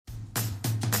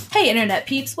Hey Internet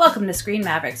peeps, welcome to Screen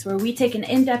Mavericks, where we take an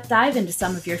in-depth dive into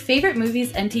some of your favorite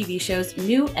movies and TV shows,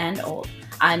 new and old.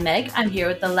 I'm Meg, I'm here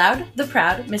with the loud, the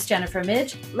proud, Miss Jennifer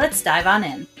Midge. Let's dive on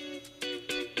in.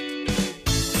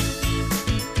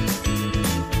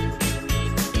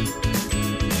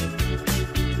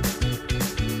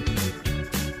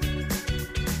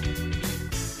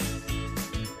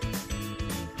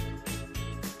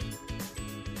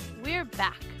 We're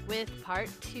back with part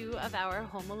 2 of our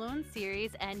Home Alone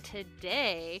series, and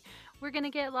today we're going to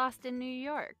get lost in New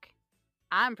York.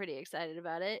 I'm pretty excited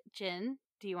about it. Jen,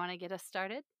 do you want to get us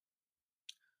started?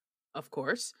 Of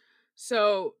course.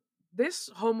 So this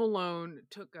Home Alone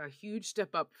took a huge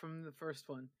step up from the first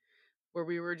one, where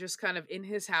we were just kind of in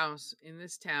his house in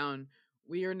this town.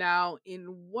 We are now in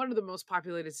one of the most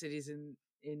populated cities in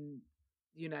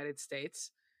the United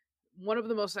States, one of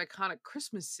the most iconic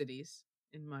Christmas cities,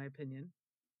 in my opinion,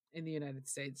 in the United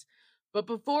States. But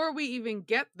before we even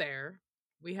get there,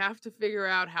 we have to figure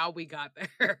out how we got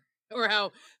there, or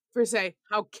how, per se,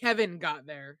 how Kevin got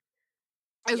there.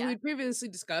 As we previously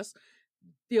discussed,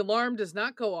 the alarm does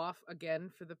not go off again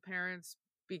for the parents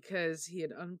because he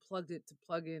had unplugged it to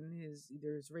plug in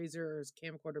either his Razor or his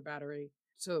camcorder battery.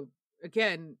 So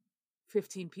again,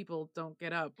 15 people don't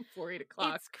get up before 8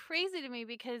 o'clock. It's crazy to me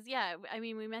because,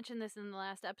 we mentioned this in the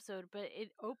last episode, but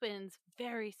it opens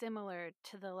very similar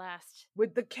to the last...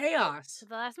 With the chaos. To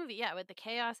the last movie, with the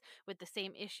chaos, with the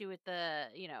same issue with the,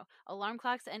 alarm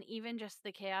clocks, and even just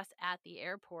the chaos at the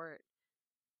airport.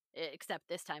 Except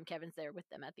this time, Kevin's there with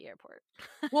them at the airport.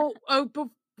 Well,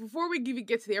 before we even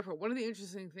get to the airport, one of the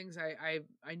interesting things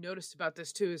I noticed about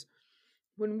this too is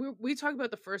when we talk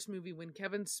about the first movie, when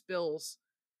Kevin spills,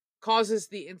 causes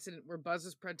the incident where Buzz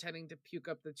is pretending to puke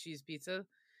up the cheese pizza,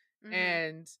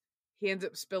 and he ends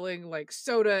up spilling like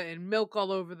soda and milk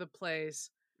all over the place.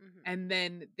 And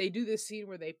then they do this scene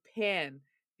where they pan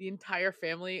the entire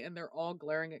family and they're all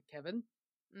glaring at Kevin.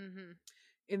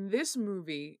 In this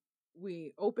movie,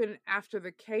 we open after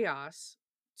the chaos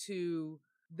to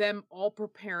them all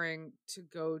preparing to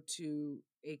go to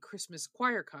a Christmas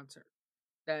choir concert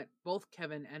that both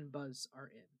Kevin and Buzz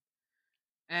are in.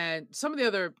 And some of the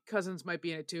other cousins might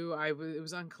be in it too. It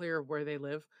was unclear where they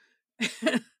live.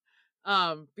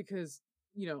 Because,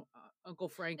 Uncle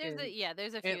Frank there's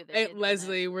a few that Aunt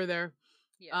Leslie were there.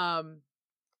 Yeah.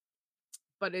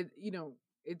 But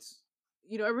it's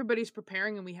everybody's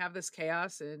preparing and we have this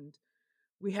chaos, and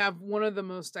we have one of the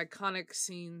most iconic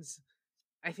scenes,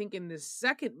 I think, in this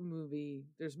second movie.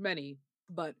 There's many,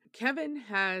 but Kevin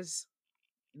has,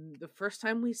 the first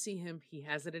time we see him, he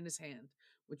has it in his hand,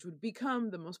 which would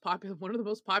become one of the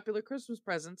most popular Christmas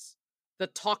presents, the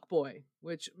Talk Boy,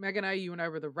 which Meg and you and I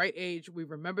were the right age. We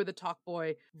remember the Talk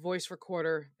Boy voice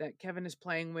recorder that Kevin is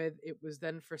playing with. It was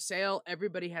then for sale.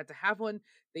 Everybody had to have one.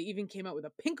 They even came out with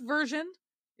a pink version,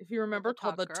 if you remember,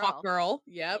 called the Talk Girl.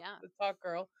 Yep, the Talk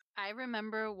Girl. I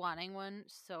remember wanting one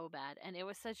so bad, and it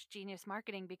was such genius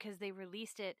marketing because they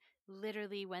released it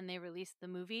literally when they released the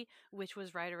movie, which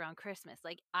was right around Christmas.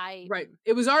 Right.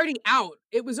 It was already out.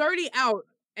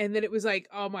 And then it was like,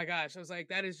 oh my gosh. I was like,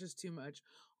 that is just too much.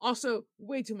 Also,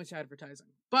 way too much advertising.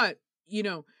 But,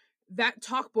 that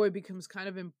Talk Boy becomes kind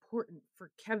of important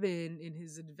for Kevin in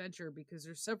his adventure because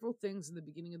there's several things in the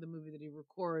beginning of the movie that he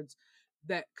records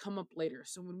that come up later.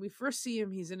 So when we first see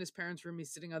him, he's in his parents' room,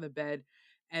 he's sitting on the bed,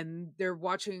 and they're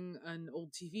watching an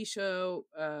old TV show,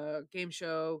 game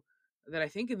show that I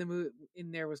think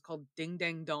in there was called Ding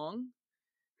Dang Dong.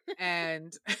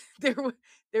 And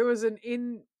there was an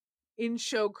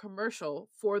in-show commercial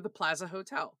for the Plaza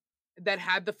Hotel that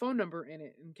had the phone number in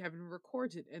it, and Kevin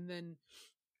records it. And then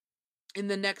in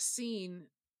the next scene,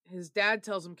 his dad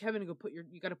tells him, Kevin,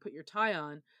 you got to put your tie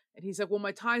on. And he's like, well,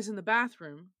 my tie's in the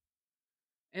bathroom.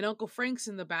 And Uncle Frank's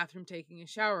in the bathroom taking a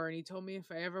shower, and he told me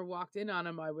if I ever walked in on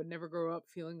him, I would never grow up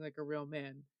feeling like a real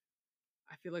man.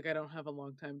 I feel like I don't have a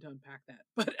long time to unpack that.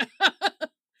 But,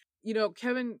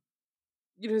 Kevin,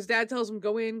 his dad tells him,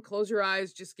 go in, close your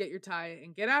eyes, just get your tie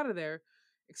and get out of there.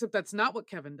 Except that's not what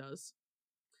Kevin does.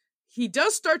 He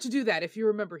does start to do that. If you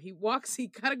remember, he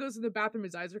kind of goes in the bathroom,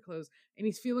 his eyes are closed, and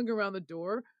he's feeling around the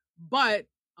door, but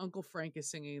Uncle Frank is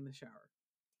singing in the shower.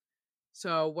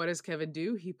 So what does Kevin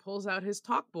do? He pulls out his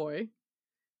Talk Boy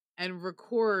and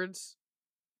records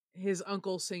his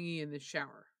uncle singing in the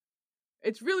shower.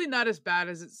 It's really not as bad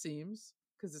as it seems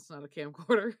because it's not a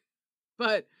camcorder,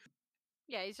 but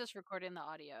yeah, he's just recording the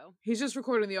audio. He's just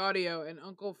recording the audio, and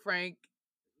Uncle Frank,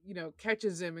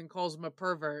 catches him and calls him a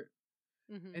pervert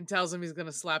and tells him he's going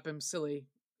to slap him silly.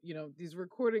 These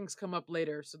recordings come up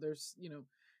later, so there's,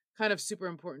 kind of super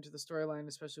important to the storyline,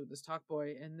 especially with this Talk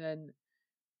Boy. And then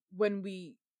when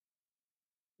we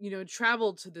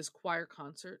traveled to this choir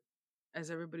concert as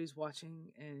everybody's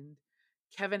watching, and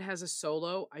Kevin has a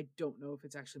solo. I don't know if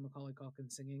it's actually Macaulay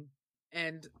Culkin singing.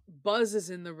 And Buzz is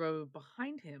in the row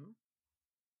behind him.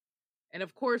 And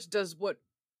of course does what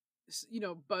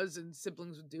Buzz and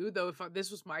siblings would do. Though if this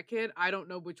was my kid, I don't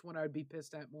know which one I'd be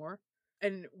pissed at more.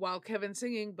 And while Kevin's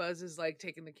singing, Buzz is like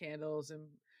taking the candles and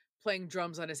playing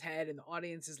drums on his head, and the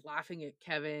audience is laughing at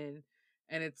Kevin,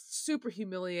 and it's super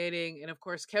humiliating. And of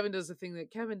course, Kevin does the thing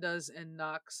that Kevin does and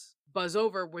knocks Buzz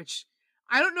over, which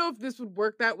I don't know if this would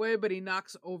work that way, but he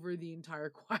knocks over the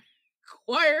entire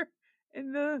choir,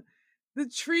 and the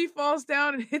tree falls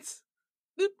down and hits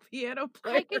the piano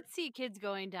player. I could see kids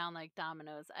going down like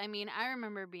dominoes. I mean, I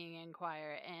remember being in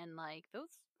choir, and like those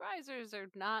risers are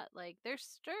not like, they're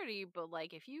sturdy, but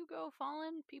like if you go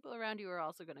falling, people around you are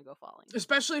also going to go falling.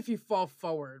 Especially if you fall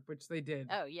forward, which they did.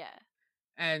 Oh, yeah.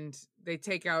 And they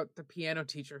take out the piano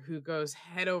teacher, who goes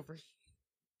head over.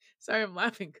 Sorry, I'm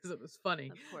laughing because it was funny.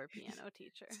 The poor piano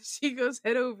teacher. She goes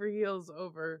head over heels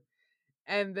over.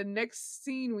 And the next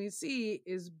scene we see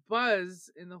is Buzz,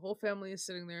 and the whole family is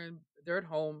sitting there, and they're at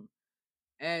home.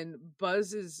 And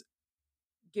Buzz is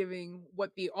giving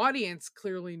what the audience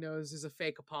clearly knows is a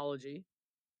fake apology.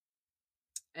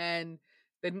 And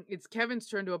then it's Kevin's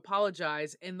turn to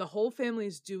apologize, and the whole family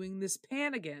is doing this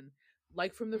pan again,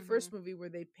 like from the first movie where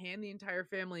they pan the entire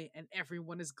family and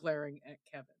everyone is glaring at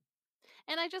Kevin.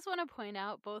 And I just want to point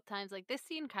out both times, like, this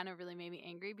scene kind of really made me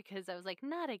angry because I was like,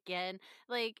 not again.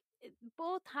 Like,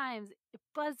 both times,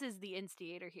 Buzz is the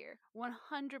instigator here.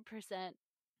 100%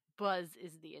 Buzz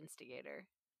is the instigator.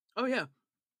 Oh, yeah.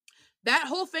 That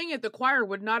whole thing at the choir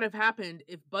would not have happened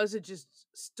if Buzz had just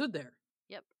stood there.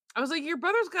 Yep. I was like, your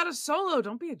brother's got a solo.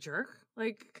 Don't be a jerk.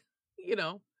 Like,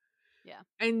 Yeah.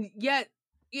 And yet,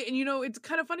 and it's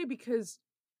kind of funny because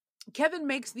Kevin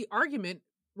makes the argument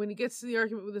when he gets to the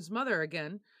argument with his mother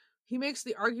again. He makes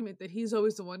the argument that he's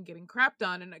always the one getting crapped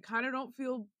on. And I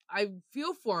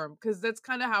feel for him because that's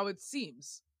kind of how it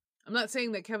seems. I'm not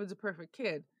saying that Kevin's a perfect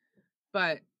kid,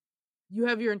 but you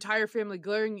have your entire family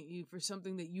glaring at you for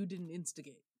something that you didn't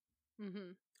instigate.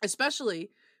 Mm-hmm.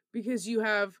 Especially because you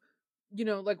have,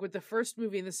 like with the first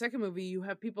movie and the second movie, you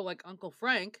have people like Uncle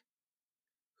Frank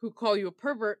who call you a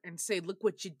pervert and say, "Look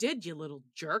what you did, you little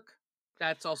jerk."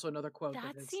 That's also another quote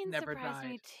that scene never surprised died.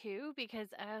 me too, because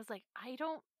I was like, I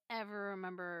don't ever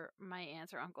remember my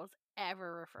aunts or uncles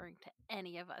ever referring to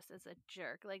any of us as a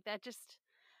jerk. Like, that just,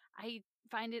 I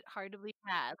find it hard to believe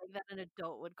that, like, that an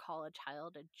adult would call a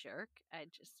child a jerk. I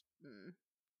just,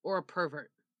 Or a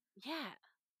pervert. Yeah.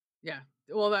 Yeah.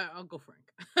 Well, that Uncle Frank.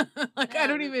 Like, I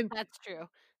don't even. That's true.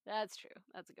 That's true.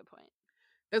 That's a good point.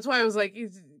 That's why I was like, he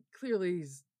was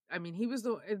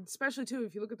especially too,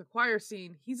 if you look at the choir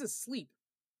scene, he's asleep.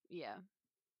 Yeah.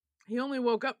 He only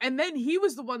woke up, and then he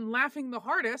was the one laughing the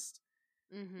hardest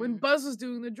when Buzz was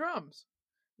doing the drums.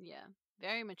 Yeah.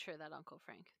 Very mature, that Uncle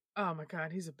Frank. Oh my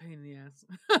God, he's a pain in the ass.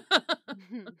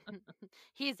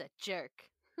 He's a jerk.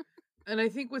 And I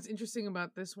think what's interesting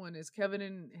about this one is Kevin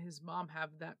and his mom have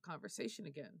that conversation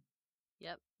again.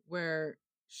 Yep. Where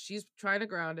she's trying to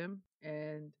ground him,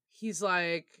 and he's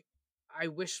like, I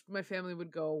wish my family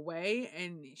would go away.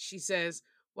 And she says,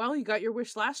 well, you got your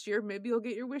wish last year. Maybe you'll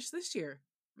get your wish this year.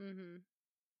 Mm-hmm.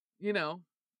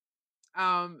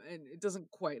 And it doesn't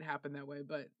quite happen that way,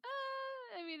 but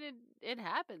I mean, it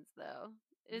happens though.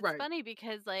 It's Right. funny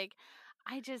because, like,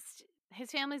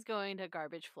 his family's going to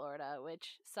Garbage, Florida,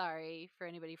 which, sorry for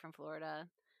anybody from Florida,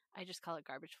 I just call it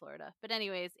Garbage, Florida. But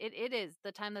anyways, it is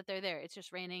the time that they're there. It's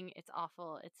just raining. It's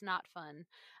awful. It's not fun.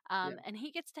 And he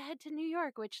gets to head to New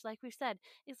York, which, like we've said,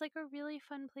 is like a really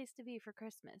fun place to be for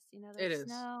Christmas. There's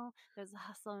snow, there's the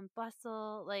hustle and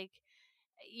bustle. Like,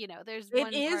 there's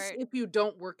one part. If you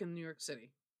don't work in New York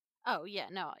City. Oh, yeah,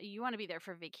 no, you want to be there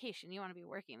for vacation. You want to be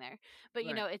working there. But,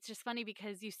 Right. It's just funny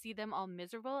because you see them all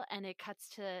miserable, and it cuts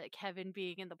to Kevin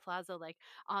being in the plaza, like,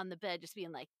 on the bed, just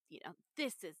being like,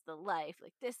 this is the life.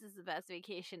 Like, this is the best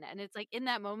vacation. And it's like, in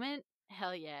that moment,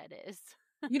 hell yeah, it is.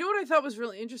 You know what I thought was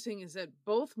really interesting is that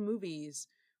both movies,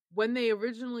 when they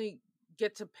originally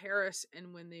get to Paris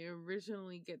and when they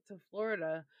originally get to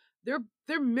Florida,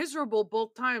 they're miserable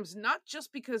both times, not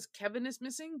just because Kevin is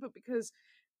missing, but because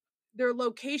their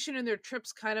location and their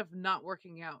trips kind of not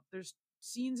working out. There's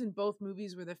scenes in both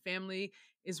movies where the family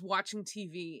is watching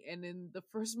TV, and in the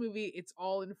first movie it's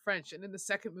all in French, and in the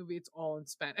second movie it's all in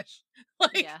Spanish.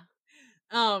 Yeah.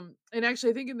 And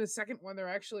actually I think in the second one they're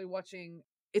actually watching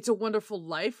It's a Wonderful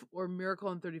Life or Miracle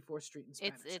on 34th Street in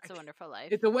Spanish. It's a Wonderful Life.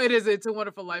 It's a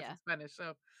Wonderful Life in Spanish.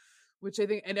 So, which I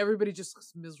think, and everybody just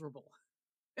looks miserable.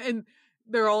 And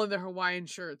they're all in their Hawaiian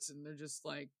shirts and they're just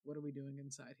like, what are we doing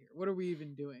inside here? What are we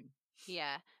even doing?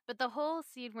 Yeah, but the whole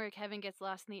scene where Kevin gets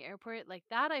lost in the airport, like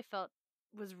that I felt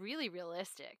was really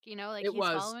realistic. You know, like It he's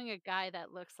was. following a guy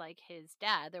that looks like his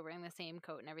dad. They're wearing the same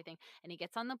coat and everything. And he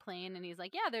gets on the plane and he's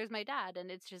like, "Yeah, there's my dad."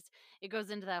 And it's just it goes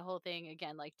into that whole thing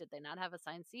again, like did they not have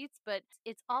assigned seats? But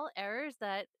it's all errors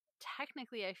that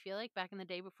technically I feel like back in the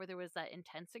day before there was that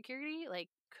intense security, like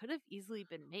could have easily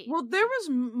been made. Well, there Like was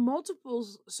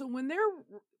multiples. So when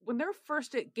they're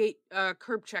first at gate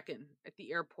curb check-in at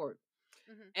the airport,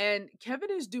 mhm, and Kevin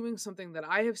is doing something that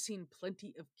I have seen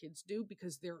plenty of kids do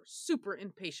because they're super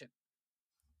impatient.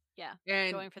 yeah,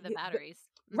 And going for the batteries.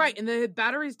 right, Mhm. and the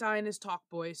batteries die in his talk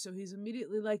boy, so he's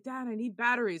immediately like, "Dad, I need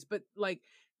batteries." But like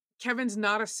Kevin's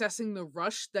not assessing the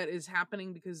rush that is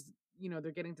happening because,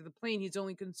 they're getting to the plane. He's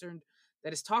only concerned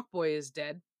that his talk boy is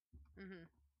dead. Mhm.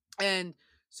 And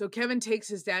so Kevin takes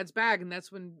his dad's bag, and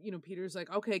that's when, Peter's like,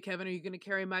 "Okay, Kevin, are you going to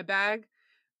carry my bag?"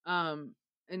 Um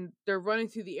and they're running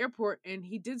through the airport, and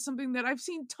he did something that I've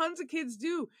seen tons of kids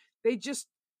do. They just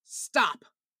stop.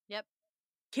 Yep.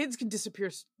 Kids can disappear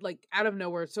like out of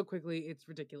nowhere so quickly, it's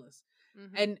ridiculous.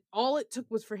 Mhm. And all it took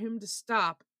was for him to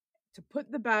stop, to put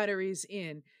the batteries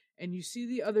in, and you see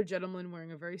the other gentleman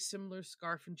wearing a very similar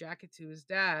scarf and jacket to his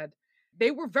dad.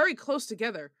 They were very close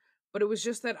together, but it was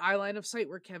just that eye line of sight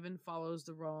where Kevin follows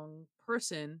the wrong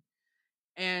person.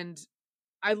 And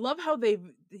I love how they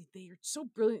so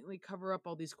brilliantly cover up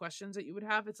all these questions that you would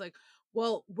have. It's like,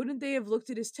 well, wouldn't they have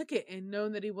looked at his ticket and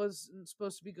known that he wasn't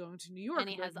supposed to be going to New York? And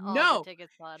he And be like, has all the no,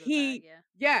 tickets still out of the bag, he, yeah.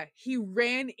 yeah, he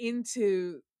ran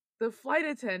into the flight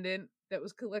attendant that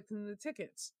was collecting the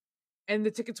tickets, and the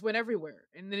tickets went everywhere.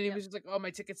 And then he Yep. was just like, oh, my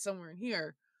ticket's somewhere in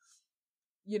here.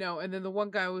 And then the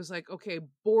one guy was like, okay,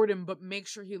 board him, but make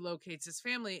sure he locates his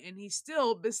family. And he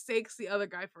still mistakes the other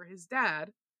guy for his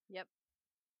dad. Yep.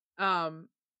 Um,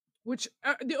 which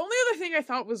the only other thing I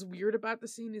thought was weird about the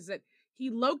scene is that he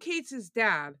locates his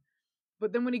dad,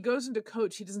 but then when he goes into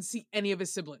coach, he doesn't see any of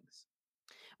his siblings.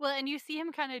 Well, and you see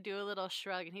him kind of do a little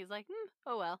shrug and he's like,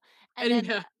 oh well. And And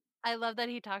then yeah, I love that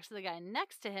he talks to the guy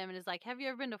next to him and is like, have you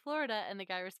ever been to Florida? And the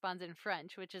guy responds in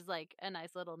French, which is like a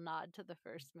nice little nod to the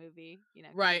first movie,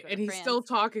 because they right. go to And he's still France.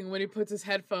 talking when he puts his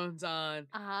headphones on.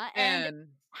 Uh-huh. And And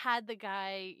had the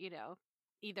guy,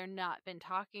 either not been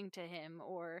talking to him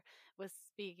or was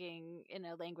speaking in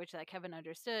a language that Kevin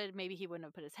understood, maybe he wouldn't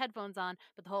have put his headphones on.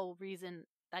 But the whole reason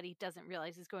that he doesn't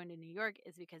realize he's going to New York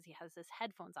is because he has his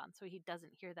headphones on, so he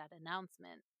doesn't hear that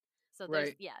announcement. So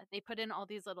right. they put in all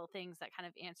these little things that kind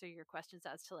of answer your questions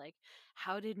as to like,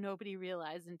 how did nobody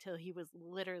realize until he was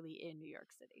literally in New York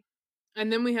City?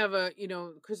 And then we have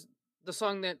Chris, the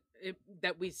song that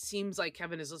we seems like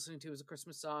Kevin is listening to is a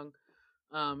Christmas song.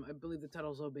 I believe the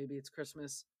title's "Oh Baby, It's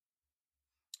Christmas."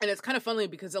 And it's kind of funny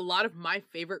because a lot of my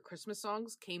favorite Christmas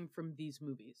songs came from these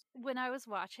movies. When I was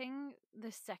watching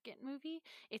the second movie,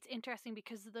 it's interesting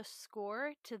because the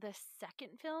score to the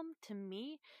second film, to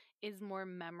me, is more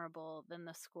memorable than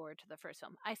the score to the first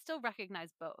film. I still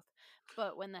recognize both,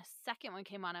 but when the second one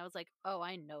came on, I was like, "Oh,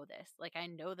 I know this. Like, I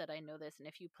know that I know this." And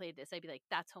if you played this, I'd be like,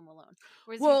 "That's Home Alone."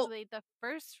 Whereas Well, usually the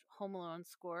first Home Alone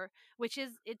score, which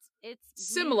is it's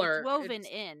similar. woven It's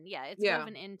in, yeah, it's yeah.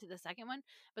 woven into the second one,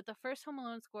 but the first Home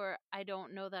Alone score, I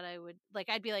don't know that I would like.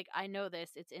 I'd be like, I know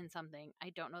this. It's in something. I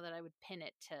don't know that I would pin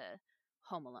it to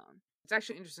Home Alone. It's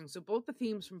actually interesting. So both the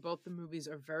themes from both the movies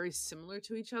are very similar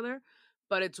to each other,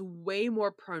 but it's way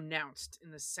more pronounced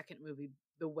in the second movie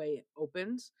the way it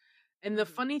opens. And the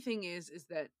Hmm. funny thing is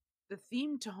that the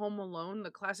theme to Home Alone,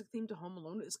 the classic theme to Home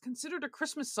Alone, is considered a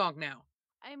Christmas song now.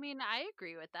 I mean, I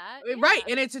agree with that. Right,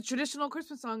 Yeah. and it's a traditional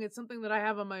Christmas song. It's something that I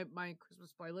have on my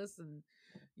Christmas playlist, and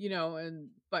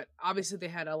but obviously they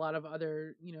had a lot of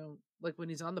other, like when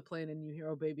he's on the plane and you hear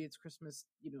 "Oh Baby, It's Christmas,"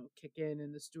 kick in,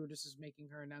 and the stewardess is making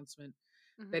her announcement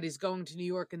that Hmm. he's going to New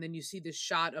York, and then you see this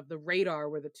shot of the radar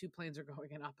where the two planes are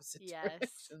going in opposite Yes.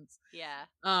 directions. Yeah.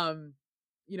 Um,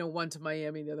 one to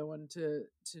Miami, the other one to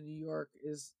New York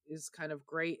is kind of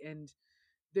great. And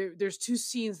there's two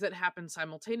scenes that happen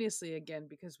simultaneously again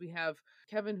because we have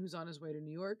Kevin who's on his way to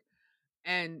New York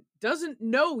and doesn't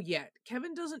know yet.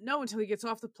 Kevin doesn't know until he gets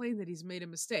off the plane that he's made a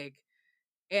mistake.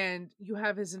 And you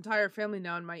have his entire family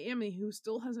now in Miami who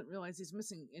still hasn't realized he's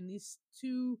missing. And these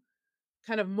two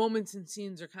kind of moments and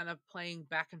scenes are kind of playing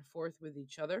back and forth with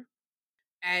each other.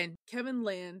 And Kevin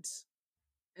lands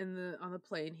on the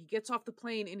plane. He gets off the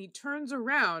plane and he turns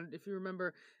around, if you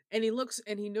remember, and he looks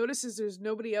and he notices there's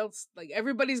nobody else. Like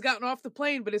everybody's gotten off the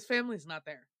plane, but his family's not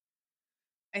there.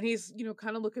 And he's,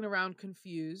 kind of looking around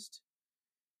confused.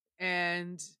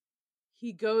 And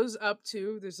he goes up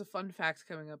to, there's a fun fact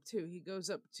coming up too. He goes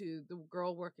up to the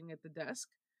girl working at the desk,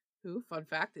 who, fun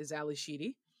fact, is Ali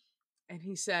Sheedy. And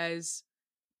he says,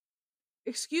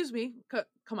 Excuse me.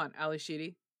 Come on, Ali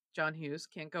Sheedy. John Hughes.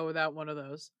 Can't go without one of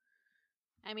those.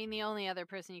 I mean, the only other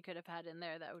person you could have had in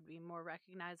there that would be more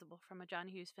recognizable from a John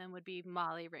Hughes film would be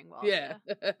Molly Ringwald. Yeah.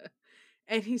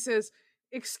 And he says,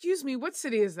 excuse me, what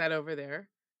city is that over there?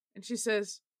 And she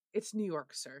says, it's New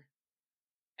York, sir.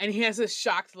 And he has a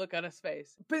shocked look on his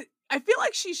face. But I feel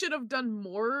like she should have done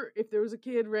more if there was a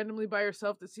kid randomly by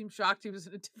herself that seemed shocked he was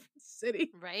in a different city.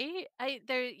 Right?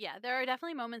 There are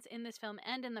definitely moments in this film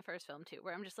and in the first film too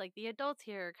where I'm just like, the adults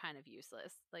here are kind of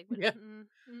useless. Like, Yeah.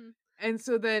 mm. And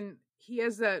so then he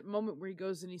has that moment where he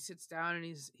goes and he sits down and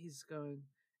he's going,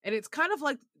 and it's kind of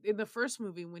like in the first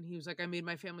movie when he was like, I made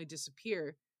my family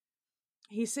disappear.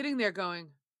 He's sitting there going,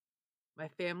 my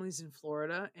family's in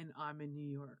Florida and I'm in New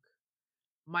York.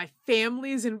 My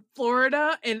family's in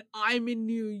Florida and I'm in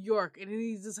New York. And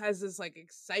he just has this like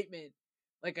excitement,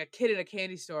 like a kid in a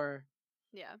candy store.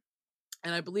 Yeah.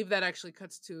 And I believe that actually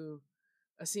cuts to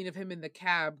a scene of him in the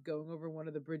cab going over one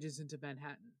of the bridges into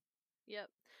Manhattan. Yep.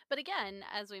 But again,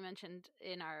 as we mentioned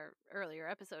in our earlier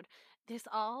episode, this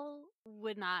all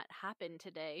would not happen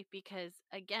today because,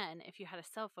 again, if you had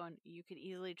a cell phone, you could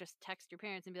easily just text your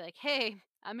parents and be like, hey,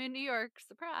 I'm in New York,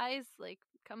 surprise, like,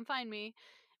 come find me.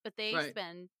 But they Right.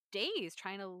 spend days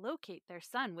trying to locate their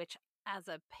son, which as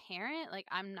a parent, like,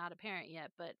 I'm not a parent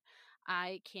yet, but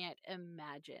I can't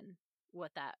imagine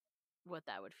what that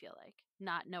would feel like,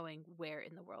 not knowing where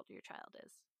in the world your child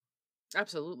is.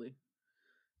 Absolutely.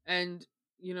 And,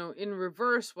 you know, in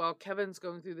reverse, while Kevin's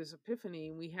going through this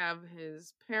epiphany, we have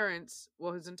his parents,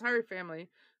 well, his entire family,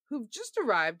 who've just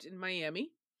arrived in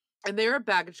Miami, and they're a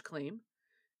baggage claim,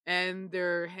 and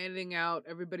they're handing out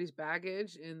everybody's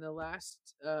baggage. In the last,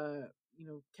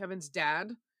 Kevin's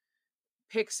dad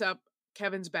picks up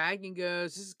Kevin's bag and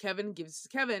goes, this is Kevin, gives this to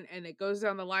Kevin, and it goes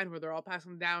down the line where they're all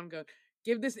passing down, going,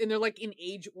 give this, and they're like in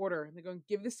age order, and they're going,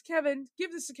 give this to Kevin,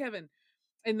 give this to Kevin.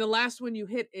 And the last one you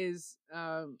hit is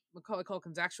Macaulay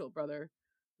Culkin's actual brother,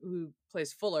 who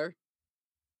plays Fuller.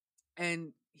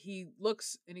 And he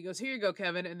looks and he goes, here you go,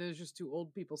 Kevin. And there's just two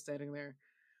old people standing there.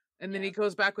 And then he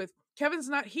goes back with, Kevin's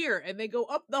not here. And they go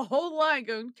up the whole line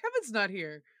going, Kevin's not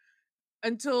here.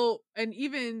 And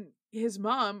even his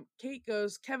mom, Kate,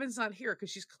 goes, Kevin's not here, because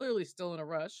she's clearly still in a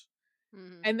rush.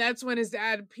 Mm-hmm. And that's when his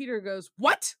dad, Peter, goes,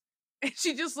 what? And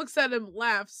she just looks at him,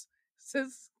 laughs,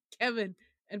 says Kevin,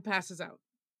 and passes out,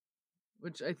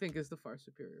 which I think is the far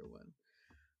superior one.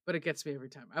 But it gets me every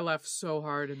time. I laugh so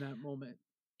hard in that moment.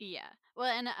 Yeah.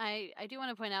 Well, and I do want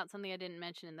to point out something I didn't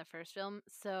mention in the first film.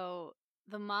 So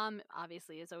the mom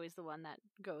obviously is always the one that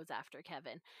goes after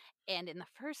Kevin. And in the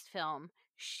first film,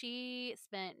 she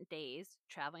spent days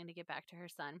traveling to get back to her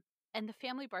son. And the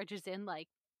family barges in like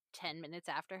 10 minutes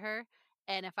after her.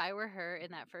 And if I were her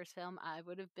in that first film, I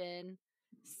would have been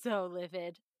so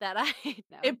livid that I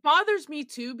know. It bothers me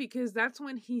too, because that's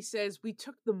when he says, we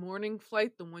took the morning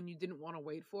flight, the one you didn't want to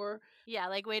wait for. Yeah,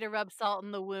 like way to rub salt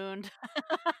in the wound.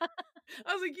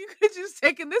 I was like, you could have just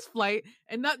taken this flight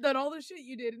and not done all the shit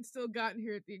you did and still gotten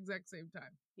here at the exact same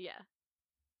time. Yeah.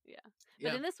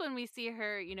 But in this one, we see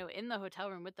her, in the hotel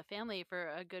room with the family for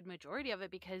a good majority of it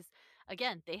because,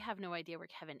 again, they have no idea where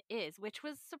Kevin is, which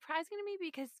was surprising to me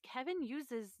because Kevin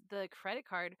uses the credit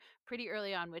card pretty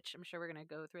early on, which I'm sure we're going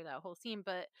to go through that whole scene.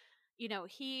 But,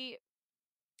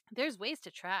 there's ways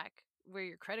to track where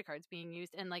your credit card's being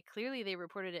used. And, like, clearly they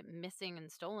reported it missing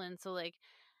and stolen. So, like,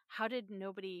 how did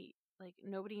nobody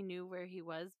knew where he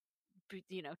was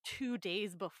 2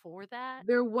 days before that?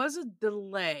 There was a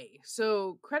delay.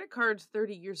 So credit cards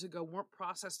 30 years ago weren't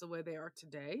processed the way they are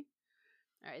today.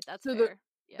 All right, that's So fair.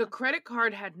 the credit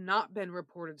card had not been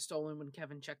reported stolen when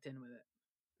Kevin checked in with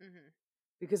it. Mm-hmm.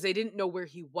 Because they didn't know where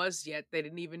he was yet. They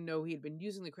didn't even know he had been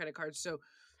using the credit card. So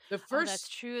the Oh, first that's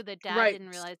true. The dad didn't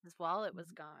realize his wallet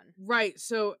was gone. Right.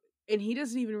 So, and he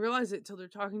doesn't even realize it till they're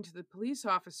talking to the police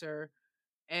officer.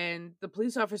 And the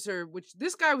police officer, which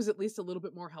this guy was at least a little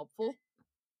bit more helpful.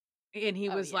 And he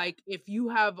was like, if you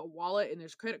have a wallet and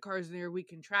there's credit cards in there, we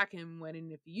can track him when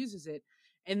and if he uses it.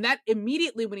 And that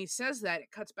immediately, when he says that,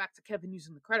 it cuts back to Kevin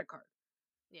using the credit card.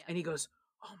 Yeah. And he goes,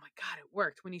 oh my God, it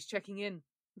worked, when he's checking in.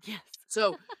 Yes.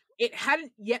 So it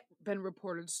hadn't yet been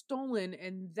reported stolen,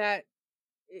 and that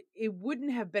it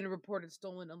wouldn't have been reported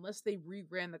stolen unless they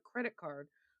reran the credit card,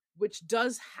 which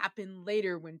does happen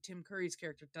later when Tim Curry's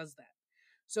character does that.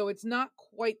 So it's not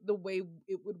quite the way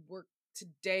it would work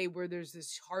today, where there's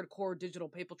this hardcore digital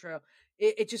paper trail.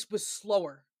 It just was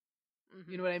slower. Mm-hmm.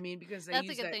 You know what I mean? Because that's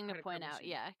a good thing to point out.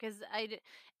 Yeah, because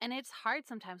and it's hard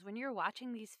sometimes when you're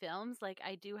watching these films. Like,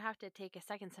 I do have to take a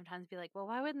second sometimes, be like, well,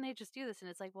 why wouldn't they just do this? And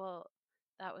it's like, well,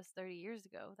 that was 30 years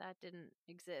ago. That didn't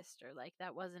exist, or like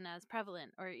that wasn't as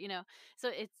prevalent, or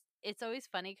so it's always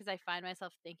funny because I find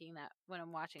myself thinking that when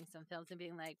I'm watching some films and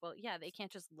being like, well, yeah, they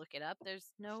can't just look it up.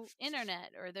 There's no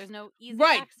internet or there's no easy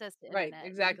Right. access to Right. internet.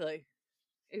 Exactly.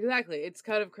 Exactly. It's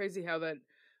kind of crazy how that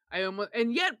I almost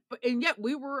and yet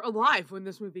we were alive when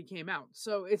this movie came out.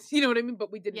 So it's you know what I mean,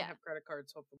 but we didn't Yeah. have credit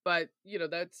cards, hopefully. But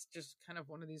that's just kind of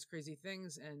one of these crazy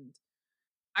things, and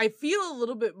I feel a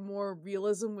little bit more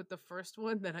realism with the first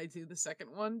one than I do the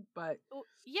second one, but Well,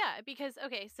 yeah, because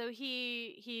okay, so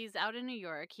he's out in New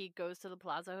York. He goes to the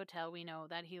Plaza Hotel. We know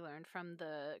that he learned from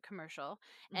the commercial,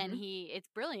 and mhm. it's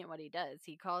brilliant what he does.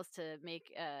 He calls to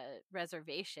make a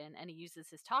reservation, and he uses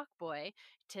his talk boy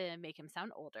to make him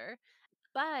sound older.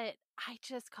 But I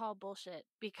just call bullshit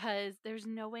because there's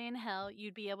no way in hell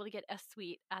you'd be able to get a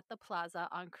suite at the Plaza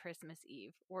on Christmas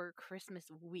Eve or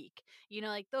Christmas week.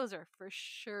 Like those are for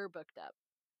sure booked up.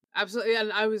 Absolutely.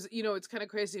 And I was, it's kind of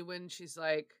crazy when she's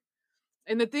like,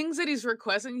 and the things that he's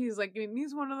requesting, he's like, he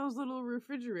needs one of those little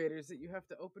refrigerators that you have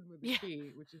to open with a Yeah.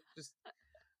 key, which is just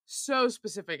so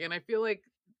specific. And I feel like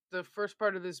the first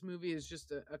part of this movie is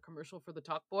just a commercial for the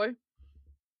Talk Boy.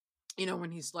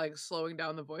 When he's like slowing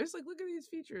down the voice, like, look at these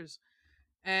features.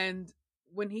 And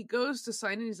when he goes to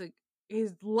sign in, he's like,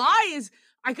 his lie is,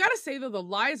 I gotta say though, the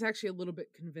lie is actually a little bit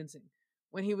convincing.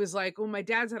 When he was like, oh, my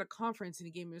dad's at a conference and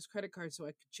he gave me his credit card so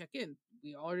I could check in.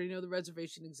 We already know the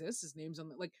reservation exists. His name's on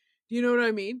the, like, do you know what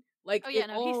I mean? Like, Oh yeah,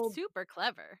 no, he's super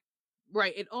clever.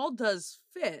 right. It all does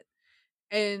fit.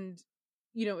 And,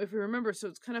 if you remember, so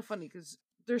it's kind of funny because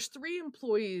there's 3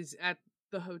 employees at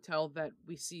the hotel that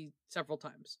we see several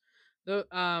times. The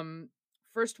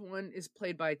first one is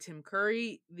played by Tim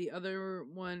Curry, the other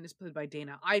one is played by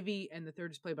Dana Ivey, and the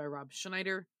third is played by Rob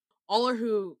Schneider. All are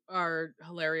who are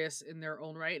hilarious in their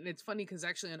own right. And it's funny because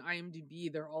actually on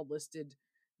IMDb, they're all listed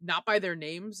not by their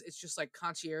names. It's just like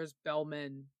concierge,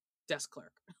 bellman, desk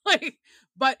clerk. Like,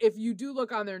 but if you do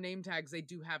look on their name tags, they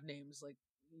do have names. Like,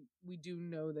 we do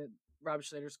know that Rob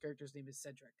Schneider's character's name is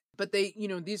Cedric. But they,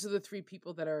 these are the 3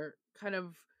 people that are kind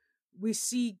of, we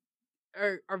see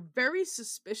are very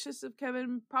suspicious of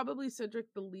Kevin. Probably Cedric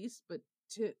the least, but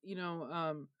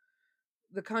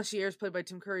the concierge played by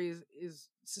Tim Curry is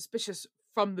suspicious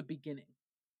from the beginning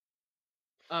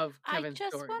of I Kevin's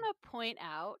just story. want to point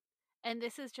out, and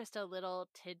this is just a little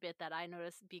tidbit that I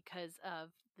noticed because of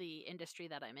the industry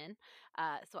that I'm in.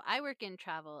 So I work in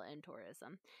travel and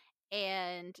tourism,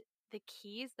 and the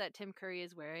keys that Tim Curry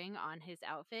is wearing on his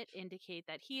outfit indicate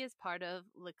that he is part of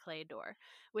Le Clé d'Or,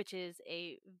 which is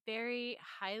a very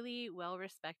highly well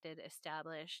respected,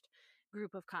 established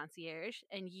group of concierge,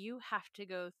 and you have to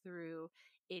go through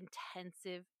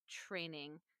intensive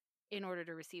training in order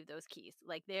to receive those keys.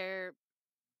 Like it's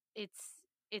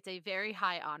a very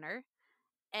high honor,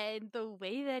 and the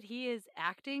way that he is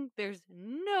acting, there's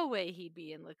no way he'd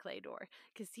be in Le Clé d'Or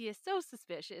because he is so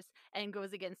suspicious and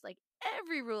goes against like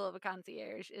every rule of a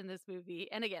concierge in this movie.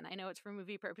 And again, I know it's for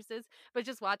movie purposes, but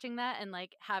just watching that and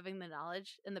like having the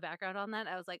knowledge in the background on that,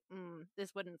 I was like,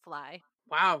 this wouldn't fly.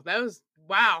 Wow, that was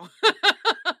that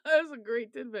was a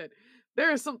great tidbit.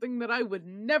 There is something that I would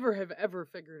never have ever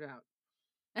figured out.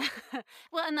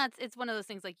 Well, and it's one of those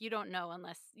things like you don't know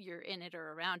unless you're in it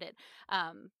or around it.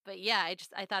 But yeah,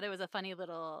 I thought it was a funny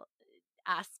little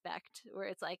aspect where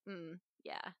it's like,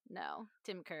 yeah, no,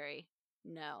 Tim Curry,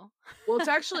 no. Well, it's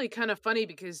actually kind of funny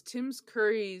because Tim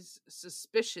Curry's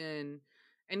suspicion,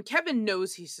 and Kevin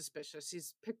knows he's suspicious,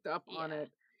 he's picked up on Yeah.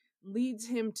 it, leads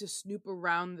him to snoop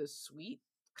around the suite,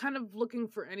 kind of looking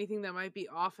for anything that might be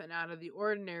off and out of the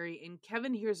ordinary. And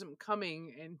Kevin hears him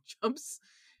coming and jumps.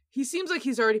 He seems like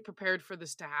he's already prepared for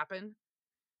this to happen.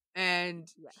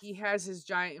 And Yes. he has his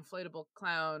giant inflatable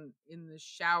clown in the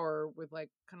shower with like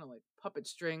kind of like puppet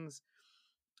strings.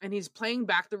 And he's playing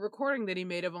back the recording that he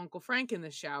made of Uncle Frank in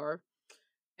the shower.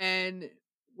 And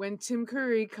when Tim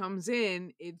Curry comes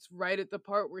in, it's right at the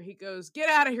part where he goes, "Get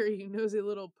out of here, you nosy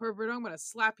little pervert. I'm going to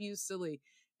slap you silly."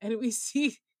 And we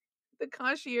see the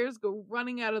concierge go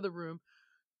running out of the room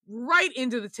right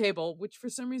into the table, which for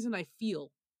some reason I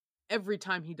feel every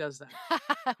time he does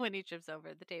that. When he trips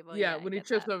over the table. Yeah, I when he get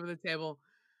trips that. over the table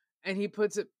and he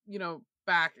puts it,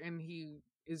 back, and he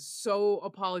is so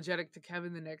apologetic to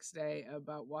Kevin the next day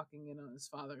about walking in on his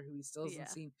father, who he still hasn't Yeah.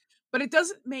 seen. But it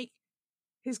doesn't make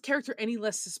his character any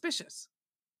less suspicious.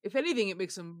 If anything, it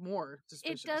makes him more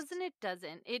suspicious. It does and it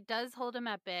doesn't. It does hold him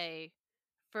at bay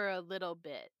for a little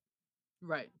bit.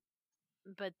 Right.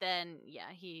 But then,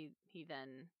 yeah, he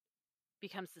then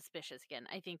becomes suspicious again.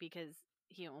 I think because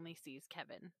he only sees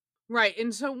Kevin. Right.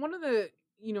 And so one of the,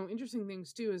 interesting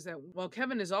things too is that while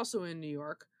Kevin is also in New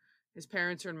York, his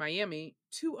parents are in Miami,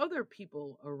 2 other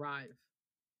people arrive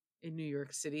in New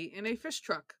York City in a fish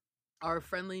truck. our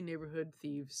friendly neighborhood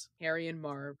thieves, Harry and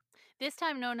Marv. This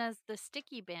time known as the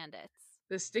Sticky Bandits.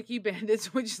 The Sticky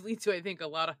Bandits, which lead to, I think, a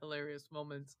lot of hilarious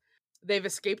moments. They've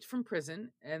escaped from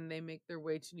prison and they make their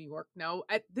way to New York. Now,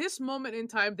 at this moment in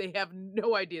time, they have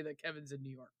no idea that Kevin's in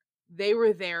New York. They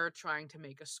were there trying to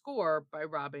make a score by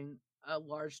robbing a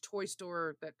large toy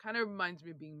store that kind of reminds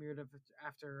me of being mirrored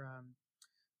after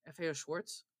FAO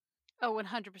Schwartz. Oh,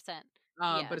 100%.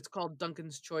 Yeah. But it's called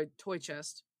Duncan's Toy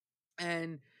Chest.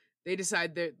 And they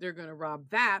decide that they're going to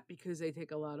rob that because they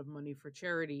take a lot of money for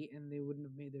charity and they wouldn't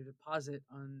have made their deposit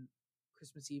on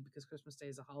Christmas Eve because Christmas Day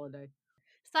is a holiday.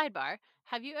 Sidebar,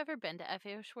 have you ever been to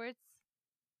FAO Schwartz?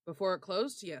 Before it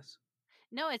closed? Yes.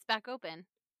 No, it's back open.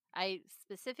 I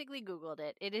specifically Googled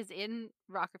it. It is in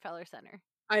Rockefeller Center.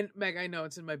 Meg, I know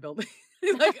it's in my building.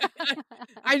 Like,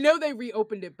 I know they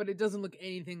reopened it, but it doesn't look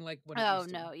anything like what it used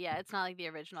to. No, yeah, it's not like the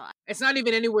original. It's not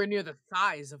even anywhere near the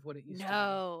size of what it used to be.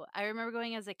 No, I remember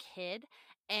going as a kid,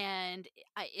 and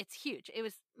it's huge. It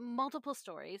was multiple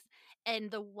stories, and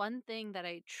the one thing that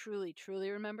I truly, truly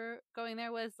remember going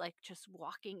there was like just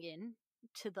walking in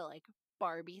to the like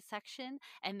Barbie section,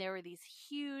 and there were these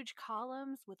huge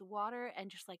columns with water and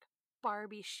just like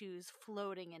Barbie shoes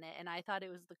floating in it, and I thought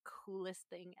it was the coolest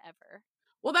thing ever.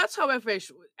 Well, that's how FAO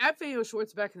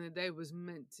Schwartz back in the day was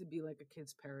meant to be like a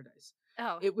kid's paradise.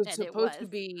 Oh, It was and supposed to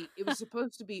be. It was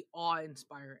supposed to be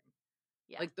awe-inspiring,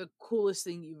 Yeah, like the coolest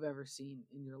thing you've ever seen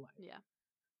in your life. yeah.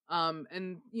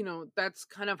 And you know that's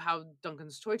kind of how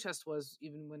Duncan's Toy Chest was,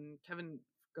 even when Kevin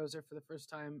goes there for the first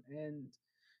time, and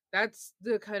that's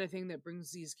the kind of thing that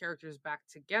brings these characters back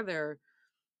together.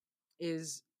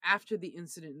 Is after the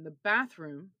incident in the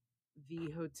bathroom,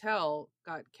 the hotel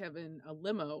got Kevin a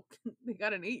limo. They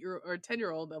got an 8-year or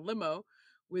 10-year-old a limo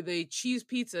with a cheese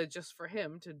pizza just for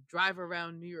him to drive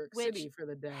around New York Which, City for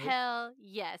the day. hell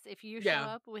yes. If you show Yeah.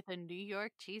 up with a New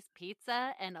York cheese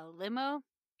pizza and a limo,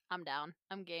 I'm down.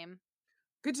 I'm game.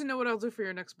 Good to know what I'll do for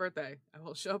your next birthday. I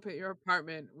will show up at your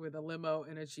apartment with a limo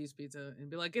and a cheese pizza and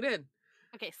be like, get in.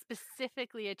 Okay,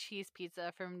 specifically a cheese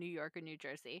pizza from New York or New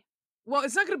Jersey. Well,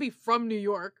 it's not going to be from New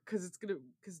York because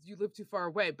you live too far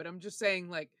away. But I'm just saying,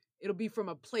 like, it'll be from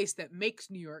a place that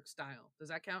makes New York style. Does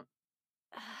that count?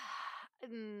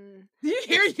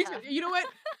 You know what?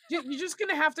 You're just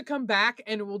gonna have to come back,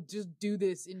 and we'll just do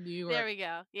this in New York. There we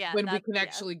go. Yeah, when we can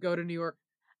actually go to New York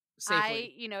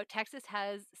safely. Texas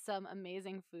has some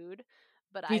amazing food,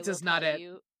 but Pizza's I will not tell it.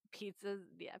 you,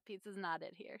 pizza's not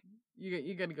it here.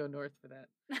 You're gonna go north for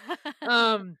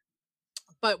that.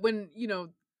 But when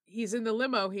he's in the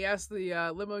limo, he asks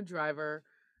the limo driver,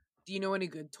 "Do you know any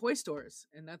good toy stores?"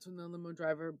 And that's when the limo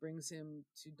driver brings him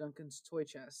to Duncan's Toy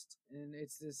Chest, and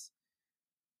it's this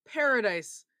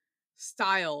paradise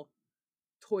style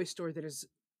toy store that is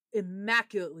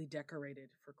immaculately decorated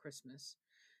for Christmas.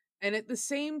 And at the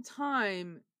same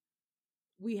time,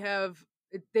 we have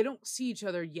they don't see each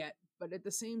other yet, but at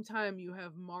the same time you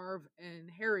have Marv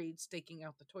and Harry staking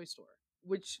out the toy store,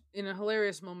 which in a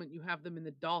hilarious moment you have them in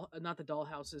the not the doll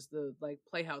houses, the like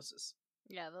playhouses.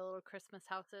 Yeah, the little Christmas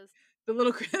houses. The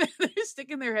little they're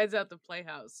sticking their heads out the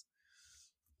playhouse.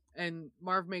 And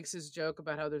Marv makes his joke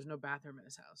about how there's no bathroom in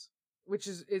his house, which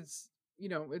is it's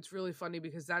really funny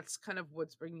because that's kind of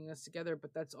what's bringing us together.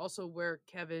 But that's also where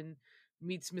Kevin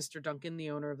meets Mr. Duncan, the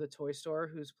owner of the toy store,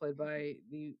 who's played by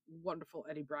the wonderful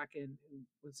Eddie Bracken, who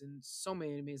was in so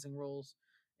many amazing roles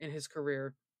in his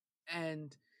career.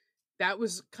 And that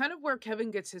was kind of where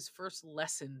Kevin gets his first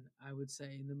lesson, I would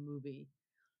say, in the movie.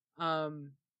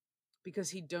 Because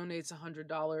he donates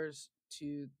 $100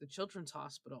 to the children's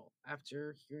hospital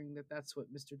after hearing that that's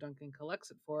what Mr. Duncan collects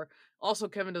it for. Also,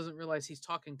 Kevin doesn't realize he's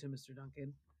talking to Mr.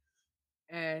 Duncan.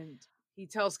 And he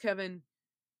tells Kevin,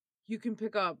 you can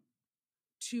pick up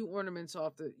two ornaments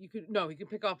he can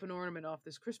pick up an ornament off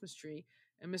this Christmas tree.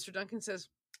 And Mr. Duncan says,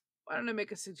 why don't I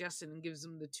make a suggestion, and gives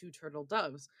him the 2 turtle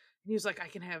doves. And he was like, I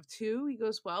can have 2? He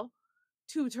goes, well,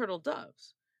 2 turtle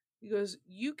doves. He goes,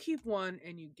 you keep one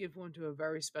and you give one to a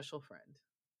very special friend.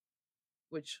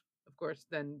 Which, of course,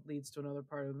 then leads to another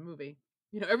part of the movie.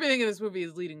 Everything in this movie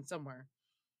is leading somewhere.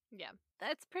 Yeah,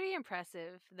 that's pretty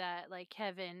impressive that, like,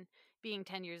 Kevin, being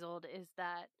 10 years old, is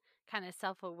that kind of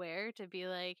self-aware to be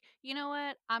like, you know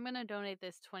what, I'm going to donate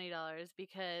this $20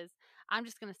 because I'm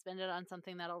just going to spend it on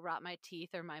something that'll rot my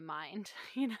teeth or my mind,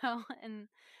 And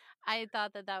I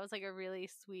thought that was, like, a really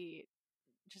sweet,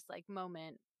 just, like,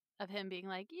 moment of him being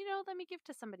like, let me give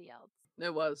to somebody else.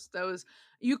 That was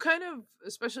you kind of,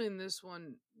 especially in this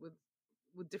one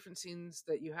with different scenes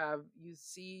that you have, you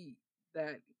see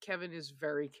that Kevin is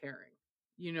very caring.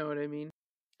 You know what I mean?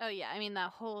 Oh yeah, I mean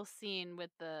that whole scene with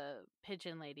the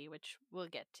pigeon lady, which we'll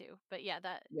get to. But yeah,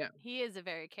 he is a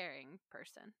very caring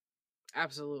person.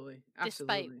 Absolutely.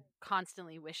 despite Absolutely.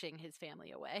 constantly wishing his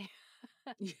family away.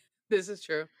 This is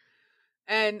true.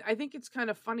 And I think it's kind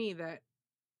of funny that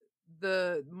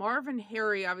the Marv and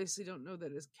Harry obviously don't know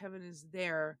that as Kevin is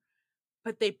there,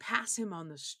 but they pass him on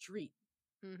the street.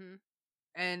 Mm-hmm.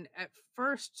 And at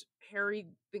first, Harry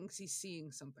thinks he's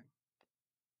seeing something.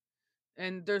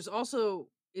 And there's also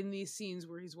in these scenes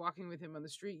where he's walking with him on the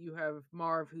street, you have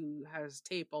Marv who has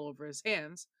tape all over his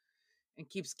hands and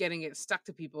keeps getting it stuck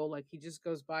to people. Like he just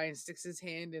goes by and sticks his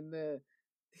hand in the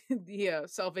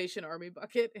Salvation Army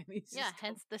bucket, and he's Yeah, just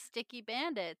hence the sticky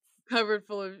bandits. covered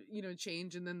full of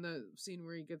change. And then the scene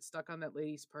where he gets stuck on that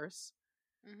lady's purse,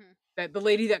 Mm-hmm. that the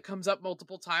lady that comes up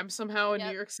multiple times somehow in New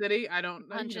Yep. York City. I don't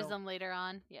know. Punches them later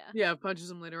on. Yeah. Yeah,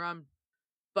 punches him later on.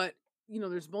 But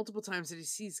there's multiple times that he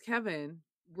sees Kevin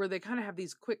where they kind of have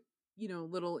these quick,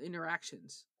 little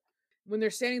interactions. When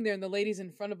they're standing there and the lady's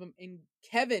in front of him, and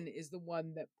Kevin is the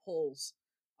one that pulls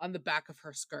on the back of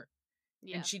her skirt.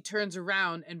 Yeah. And she turns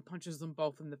around and punches them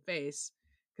both in the face.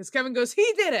 Because Kevin goes,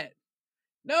 he did it!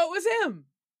 No, it was him!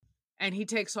 And he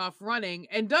takes off running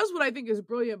and does what I think is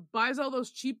brilliant. Buys all those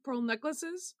cheap pearl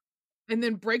necklaces and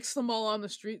then breaks them all on the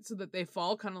street so that they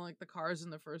fall, kind of like the cars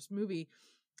in the first movie.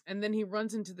 And then he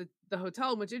runs into the hotel.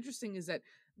 And what's interesting is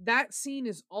that scene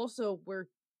is also where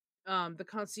the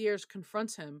concierge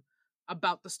confronts him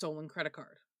about the stolen credit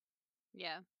card.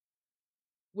 Yeah.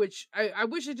 Which I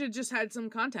wish it had just had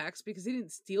some context, because he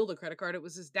didn't steal the credit card. It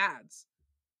was his dad's.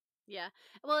 Yeah.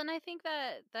 Well, and I think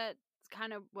that's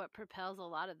kind of what propels a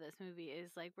lot of this movie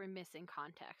is like we're missing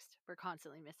context. We're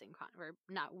constantly missing or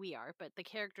not we are, but the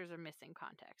characters are missing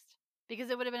context. Because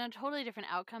it would have been a totally different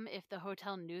outcome if the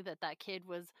hotel knew that kid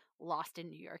was lost in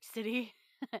New York City.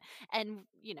 And,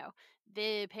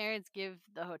 the parents give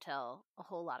the hotel a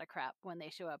whole lot of crap when they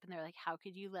show up and they're like, how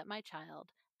could you let my child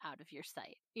out of your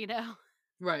sight?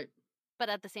 Right. But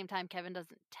at the same time, Kevin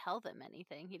doesn't tell them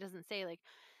anything. He doesn't say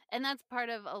and that's part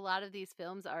of a lot of these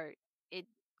films it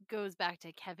goes back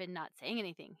to Kevin not saying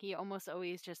anything. He almost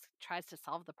always just tries to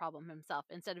solve the problem himself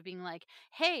instead of being like,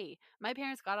 hey, my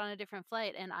parents got on a different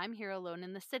flight and I'm here alone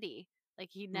in the city. Like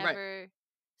he never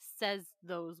says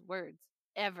those words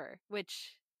ever,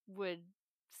 which would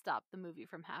stop the movie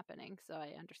from happening. So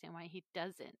I understand why he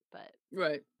doesn't, but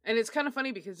Right. And it's kind of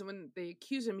funny because when they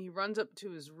accuse him, he runs up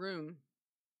to his room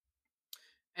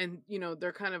and,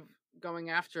 they're kind of going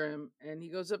after him, and he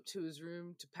goes up to his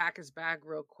room to pack his bag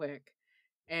real quick.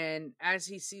 And as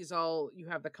he sees you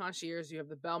have the concierge, you have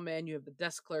the bellman, you have the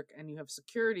desk clerk, and you have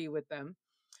security with them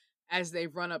as they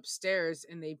run upstairs,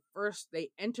 and they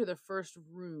enter the first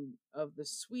room of the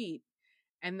suite.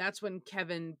 And that's when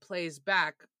Kevin plays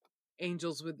back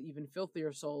Angels with Even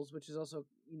Filthier Souls, which is also,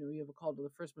 you have a call to the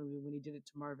first movie when he did it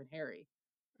to Marv and Harry.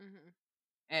 mm-hmm.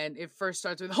 And it first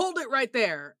starts with, hold it right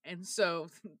there. And so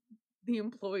the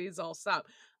employees all stop.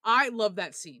 I love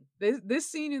that scene. This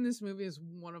scene in this movie is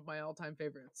one of my all-time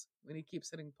favorites, when he keeps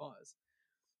hitting pause.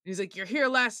 He's like, you're here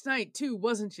last night too,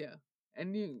 wasn't you?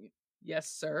 And yes,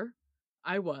 sir,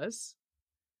 I was.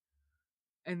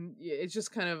 And it's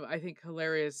just kind of, I think,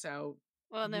 hilarious how...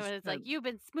 Well, and then when it's like, you've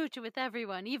been smooching with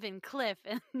everyone, even Cliff,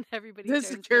 and everybody the turns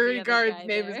to security the other guard's guy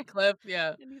name there. is Cliff,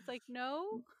 yeah. And he's like,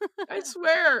 no. I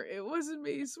swear, it wasn't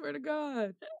me, swear to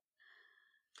God.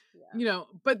 Yeah.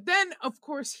 But then, of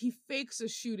course, he fakes a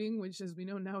shooting, which, as we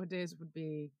know nowadays, would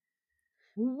be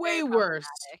way worse.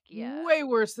 Yeah. Way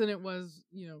worse than it was,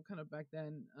 kind of back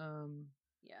then.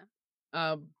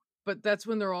 Yeah. But that's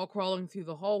when they're all crawling through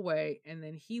the hallway, and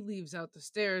then he leaves out the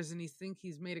stairs, and he thinks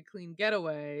he's made a clean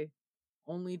getaway,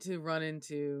 only to run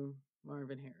into Marv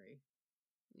and Harry.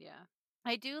 Yeah.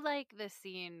 I do like the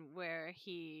scene where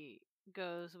he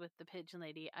goes with the pigeon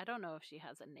lady. I don't know if she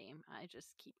has a name. I just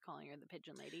keep calling her the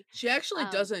pigeon lady. She actually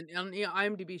doesn't. On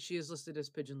IMDb, she is listed as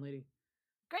Pigeon Lady.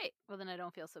 Great. Well, then I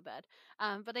don't feel so bad.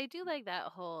 But I do like that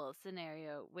whole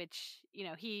scenario, which,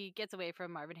 he gets away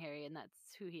from Marvin Harry, and that's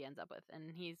who he ends up with,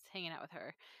 and he's hanging out with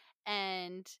her.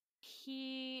 And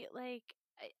he,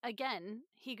 again,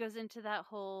 he goes into that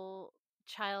whole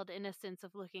child innocence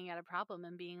of looking at a problem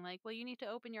and being like, well, you need to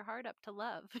open your heart up to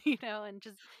love, and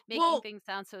just making things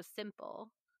sound so simple.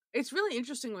 It's really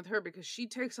interesting with her because she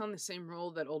takes on the same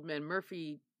role that Old Man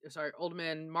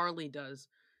Marley does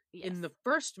in the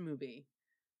first movie.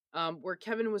 Where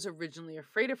Kevin was originally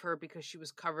afraid of her because she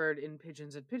was covered in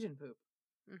pigeons and pigeon poop.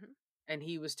 Mm-hmm. And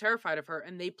he was terrified of her.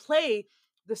 And they play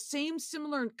the same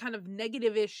similar kind of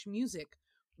negative-ish music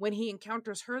when he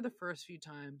encounters her the first few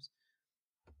times.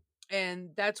 And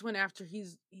that's when, after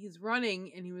he's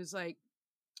running, and he was like,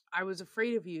 I was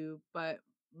afraid of you, but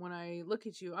when I look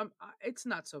at you, it's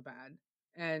not so bad.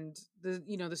 And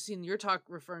the scene you're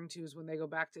referring to is when they go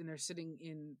back and they're sitting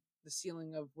in the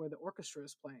ceiling of where the orchestra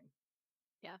is playing.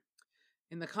 Yeah.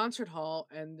 In the concert hall,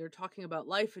 and they're talking about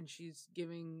life, and she's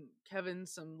giving Kevin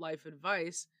some life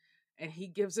advice, and he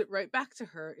gives it right back to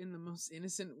her in the most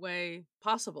innocent way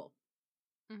possible.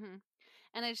 Mm-hmm.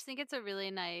 And I just think it's a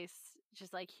really nice,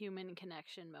 just like human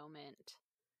connection moment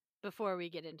before we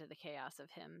get into the chaos of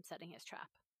him setting his trap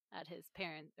at his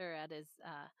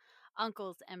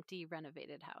uncle's empty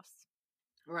renovated house.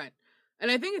 Right. And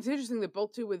I think it's interesting that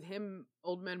both two, with him,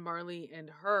 Old Man Marley, and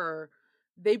her,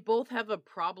 they both have a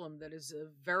problem that is a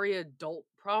very adult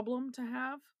problem to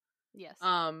have. Yes.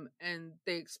 And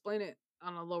they explain it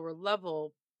on a lower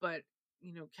level, but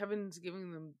Kevin's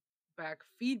giving them back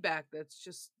feedback that's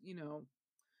just,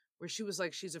 where she was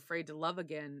like, she's afraid to love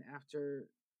again after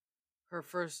her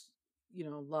first,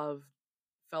 love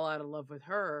fell out of love with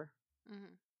her.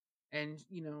 Mm-hmm. And,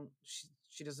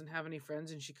 she doesn't have any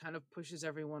friends, and she kind of pushes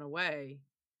everyone away.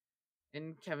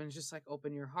 And Kevin's just like,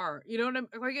 open your heart. You know what I'm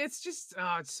like? It's just,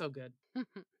 it's so good.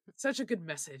 It's such a good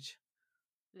message.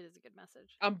 It is a good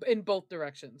message. In both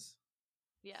directions.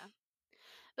 Yeah.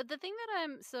 But the thing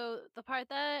the part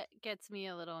that gets me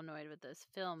a little annoyed with this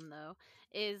film, though,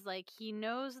 is like he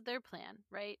knows their plan,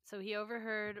 right? So he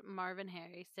overheard Marv and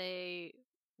Harry say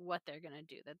what they're going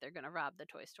to do, that they're going to rob the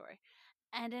toy store.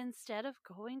 And instead of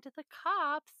going to the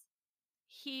cops,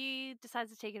 he decides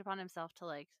to take it upon himself to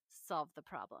like solve the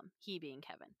problem. He being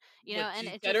Kevin, and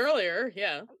it said earlier,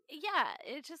 yeah,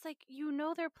 it's just like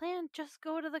their plan. Just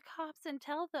go to the cops and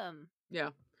tell them. Yeah.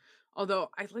 Although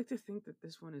I'd like to think that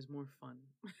this one is more fun.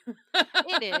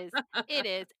 It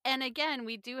is, and again,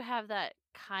 we do have that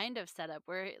kind of setup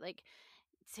where like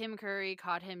Tim Curry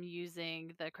caught him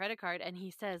using the credit card, and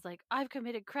he says like, I've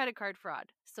committed credit card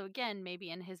fraud. So again, maybe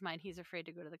in his mind he's afraid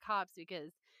to go to the cops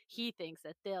because he thinks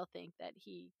that they'll think that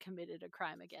he committed a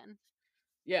crime again.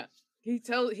 Yeah. He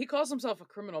calls himself a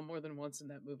criminal more than once in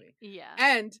that movie. Yeah.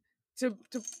 And to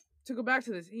go back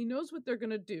to this, he knows what they're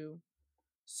gonna do.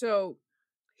 So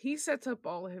he sets up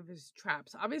all of his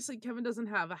traps. Obviously, Kevin doesn't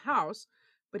have a house,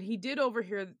 but he did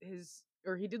overhear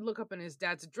he did look up in his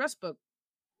dad's address book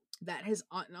that his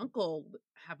aunt and uncle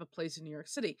have a place in New York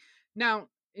City. Now,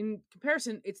 in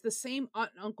comparison, it's the same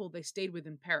aunt and uncle they stayed with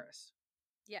in Paris.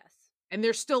 Yes. And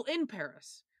they're still in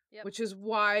Paris, yep. Which is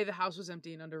why the house was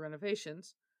empty and under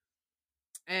renovations.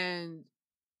 And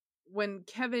when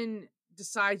Kevin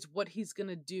decides what he's going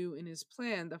to do in his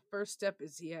plan, the first step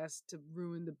is he has to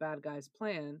ruin the bad guy's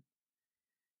plan.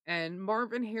 And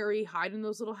Marv and Harry hide in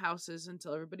those little houses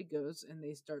until everybody goes, and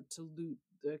they start to loot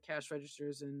the cash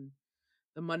registers and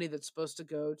the money that's supposed to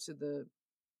go to the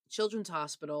children's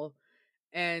hospital.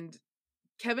 And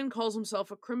Kevin calls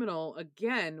himself a criminal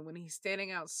again when he's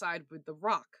standing outside with the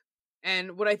Rock.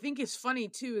 And what I think is funny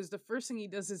too is the first thing he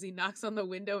does is he knocks on the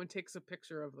window and takes a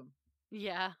picture of them.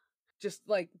 Yeah. Just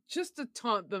to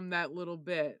taunt them that little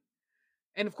bit.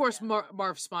 And of course, yeah.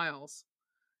 Marv smiles.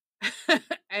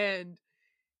 And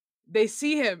they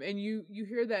see him, and you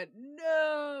hear that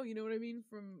no, you know what I mean,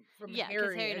 from Harry. Yeah,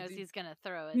 because Harry knows he's gonna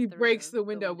throw it. He breaks the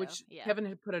window, which Kevin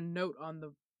had put a note on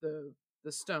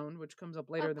the stone, which comes up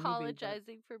later in the movie.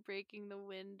 Apologizing for breaking the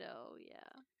window,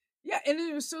 yeah. Yeah, and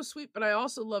it was so sweet, but I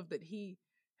also love that he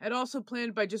had also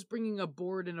planned by just bringing a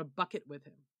board and a bucket with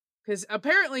him. Because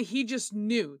apparently he just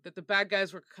knew that the bad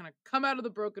guys were going to come out of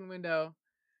the broken window,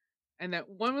 and that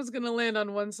one was going to land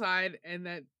on one side, and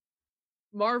that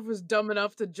Marv was dumb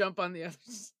enough to jump on the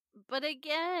others. But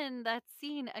again, that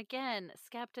scene,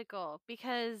 skeptical,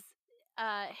 because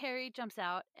Harry jumps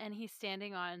out, and he's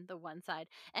standing on the one side,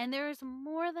 and there is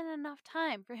more than enough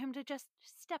time for him to just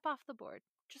step off the board.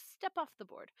 Just step off the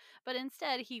board. But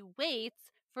instead, he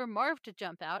waits for Marv to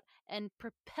jump out and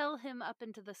propel him up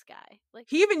into the sky. Like,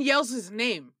 he even yells his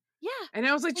name. Yeah. And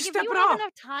I was like, just step it off. If you have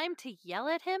enough time to yell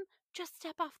at him, just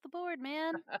step off the board,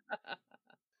 man.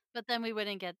 But then we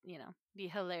wouldn't get, the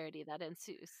hilarity that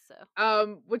ensues.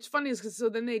 So, what's funny is because so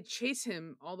then they chase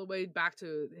him all the way back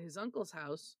to his uncle's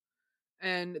house,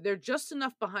 and they're just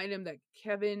enough behind him that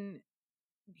Kevin,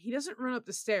 he doesn't run up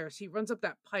the stairs. He runs up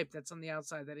that pipe that's on the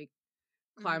outside that he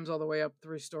climbs all the way up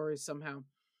 3 stories somehow.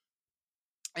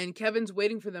 And Kevin's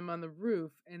waiting for them on the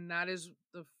roof, and that is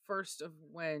the first of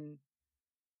when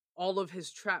all of his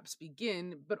traps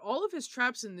begin. But all of his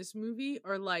traps in this movie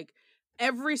are like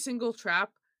every single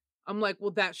trap. I'm like,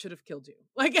 well, that should have killed you.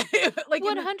 Like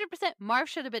 100%. Marv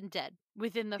should have been dead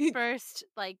within the first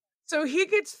So he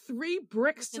gets 3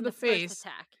 bricks to the face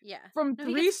attack. Yeah, from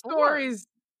 3 stories.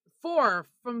 4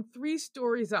 from 3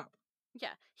 stories up.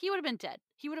 Yeah, he would have been dead.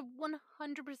 He would have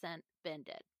 100% been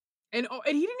dead. And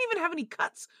he didn't even have any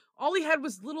cuts. All he had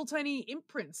was little tiny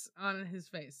imprints on his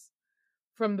face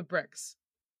from the bricks.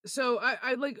 So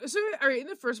I like, so all right, in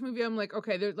the first movie I'm like,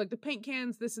 okay, there's like the paint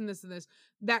cans, this and this and this,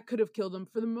 that could have killed him.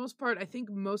 For the most part, I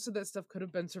think most of that stuff could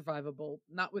have been survivable,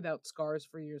 not without scars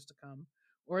for years to come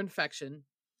or infection.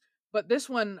 But this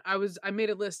one, I made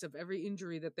a list of every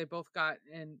injury that they both got,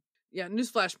 and yeah,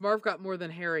 newsflash, Marv got more than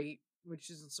Harry,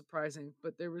 which isn't surprising.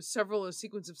 But there was a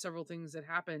sequence of several things that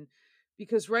happened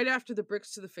because right after the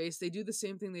bricks to the face, they do the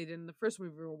same thing they did in the first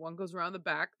movie, where one goes around the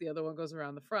back, the other one goes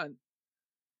around the front,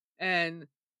 and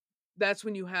that's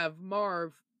when you have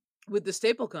Marv with the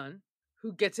staple gun,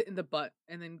 who gets it in the butt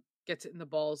and then gets it in the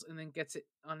balls and then gets it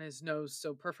on his nose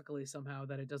so perfectly somehow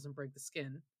that it doesn't break the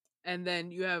skin. And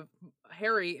then you have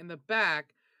Harry in the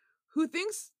back, who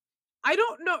thinks, I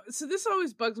don't know. So this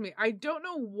always bugs me. I don't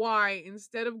know why,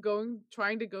 instead of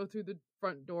trying to go through the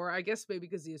front door, I guess maybe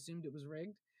because he assumed it was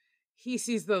rigged, he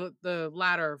sees the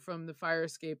ladder from the fire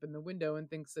escape in the window and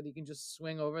thinks that he can just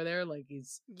swing over there like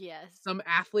he's Yes. some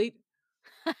athlete.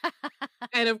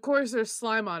 And of course there's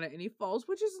slime on it and he falls,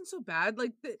 which isn't so bad.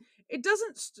 Like it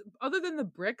doesn't other than the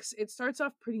bricks, it starts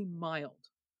off pretty mild.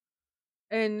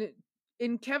 And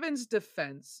in Kevin's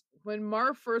defense, when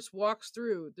Marv first walks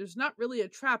through, there's not really a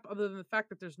trap other than the fact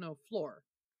that there's no floor.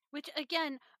 Which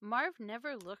again, Marv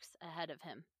never looks ahead of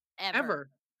him. Ever.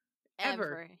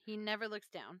 He never looks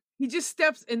down. He just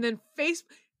steps and then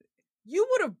you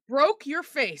would have broke your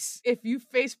face if you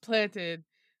face planted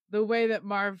the way that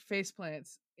Marv face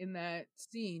plants in that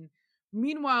scene.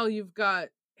 Meanwhile, you've got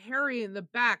Harry in the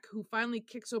back who finally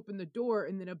kicks open the door,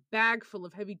 and then a bag full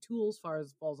of heavy tools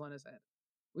falls on his head.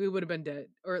 We would have been dead,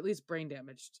 or at least brain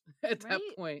damaged at that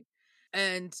point.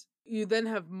 And you then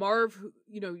have Marv, who,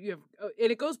 you have,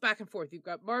 and it goes back and forth. You've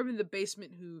got Marv in the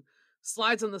basement who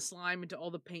slides on the slime into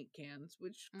all the paint cans,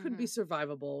 which could be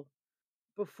survivable,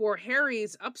 before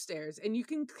Harry's upstairs. And you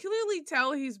can clearly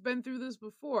tell he's been through this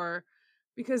before,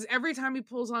 because every time he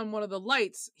pulls on one of the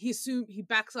lights, he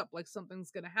backs up like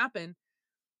something's going to happen.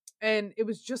 And it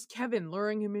was just Kevin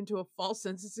luring him into a false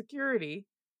sense of security.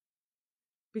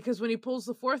 Because when he pulls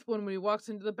the fourth one, when he walks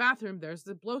into the bathroom, there's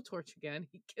the blowtorch again.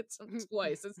 He gets him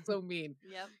twice. It's so mean.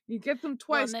 Yep. He gets him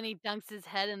twice. Well, and then he dunks his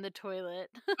head in the toilet.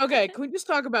 Okay, can we just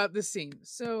talk about this scene?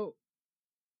 So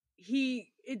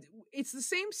it's the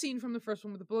same scene from the first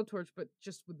one with the blowtorch, but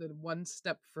just with the one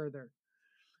step further,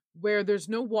 where there's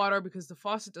no water because the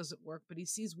faucet doesn't work, but he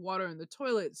sees water in the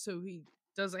toilet, so he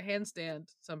does a handstand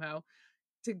somehow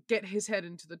to get his head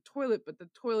into the toilet, but the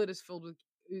toilet is filled with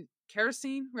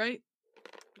kerosene, right?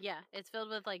 Yeah, it's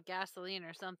filled with like gasoline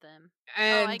or something.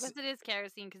 And I guess it is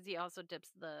kerosene because he also dips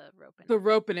the rope in it. The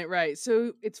rope in it, right.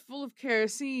 So it's full of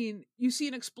kerosene. You see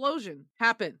an explosion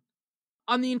happen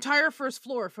on the entire first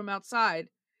floor from outside.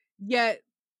 Yet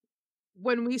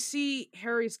when we see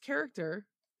Harry's character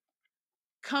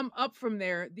come up from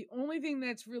there, the only thing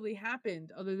that's really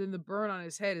happened other than the burn on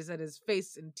his head is that his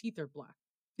face and teeth are black.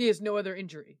 He has no other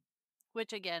injury.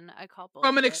 Which again, I call bullshit.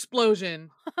 From an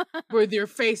explosion with your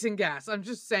face and gas. I'm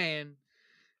just saying,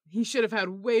 he should have had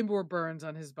way more burns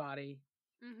on his body.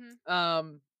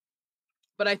 Mm-hmm.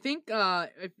 But I think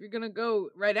if you're gonna go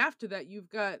right after that, you've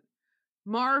got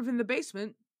Marv in the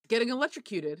basement getting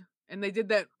electrocuted, and they did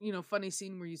that funny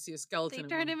scene where you see a skeleton. They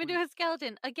turned him into a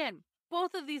skeleton again.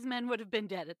 Both of these men would have been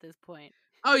dead at this point.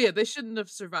 Oh yeah, they shouldn't have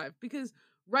survived, because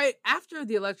right after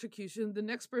the electrocution, the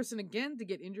next person again to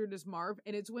get injured is Marv,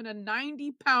 and it's when a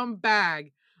 90-pound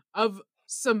bag of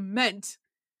cement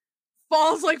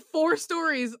falls like 4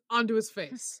 stories onto his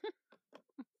face.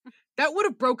 That would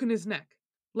have broken his neck.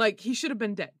 Like, he should have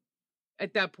been dead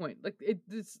at that point. Like,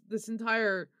 this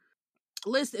entire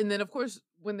list. And then, of course,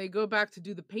 when they go back to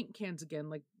do the paint cans again,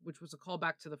 like, which was a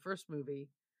callback to the first movie,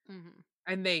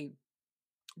 and they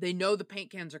know the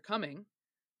paint cans are coming,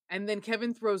 and then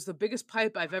Kevin throws the biggest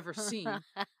pipe I've ever seen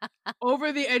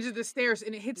over the edge of the stairs,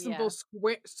 and it hits them both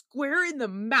square in the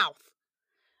mouth.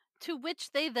 To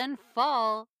which they then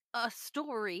fall a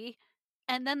story,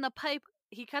 and then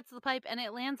he cuts the pipe, and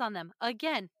it lands on them.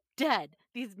 Again, dead.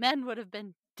 These men would have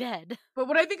been dead. But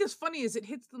what I think is funny is it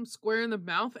hits them square in the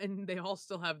mouth, and they all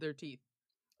still have their teeth.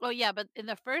 Oh, yeah, but in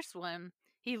the first one,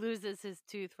 he loses his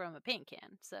tooth from a paint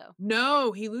can, so.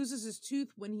 No, he loses his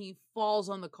tooth when he falls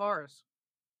on the cars.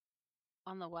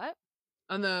 On the what?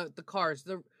 On the cars.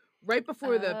 Right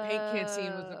before the paint can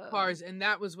scene was the cars, and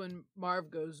that was when Marv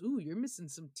goes, "Ooh, you're missing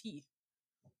some teeth."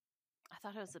 I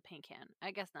thought it was the paint can. I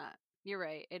guess not. You're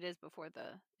right. It is before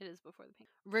the paint.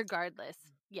 Regardless,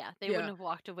 yeah, they wouldn't have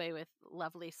walked away with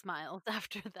lovely smiles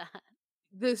after that.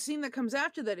 The scene that comes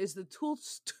after that is the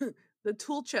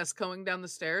tool chest going down the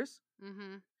stairs,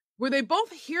 where they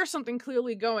both hear something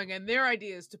clearly going, and their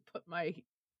idea is to put my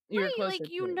You're Right, closer like,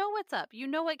 to you it. know what's up. You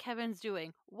know what Kevin's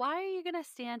doing. Why are you gonna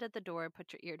stand at the door and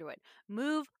put your ear to it?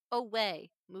 Move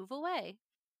away. Move away.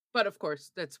 But of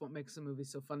course, that's what makes the movie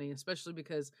so funny, especially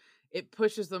because it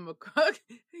pushes them across,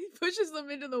 he pushes them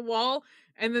into the wall,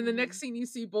 and then the next Mhm. scene you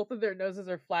see both of their noses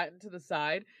are flattened to the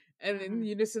side, and in Mhm.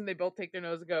 unison they both take their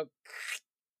nose and go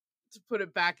to put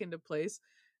it back into place.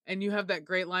 And you have that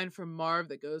great line from Marv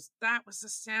that goes, "That was the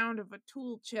sound of a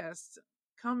tool chest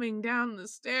coming down the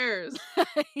stairs."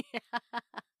 Yeah.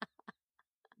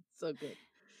 So good.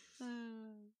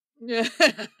 Mm. Yeah.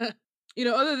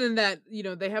 Other than that,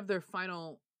 they have their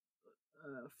final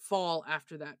fall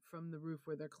after that from the roof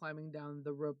where they're climbing down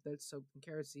the rope that's soaked in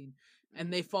kerosene,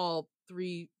 and they Mhm. fall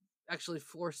actually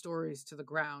 4 stories to the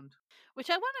ground.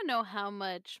 Which I wanna know how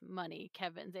much money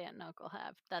Kevin's aunt and uncle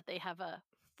have, that they have a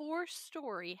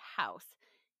four-story house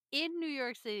in New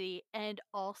York City and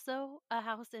also a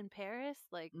house in Paris.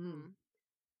 Like, Mm.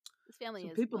 this family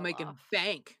Some is people well making off.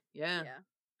 bank, yeah. Yeah.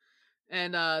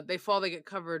 And they fall, they get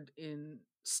covered in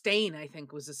stain. I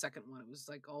think was the second one. It was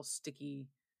like all sticky,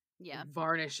 like Yeah.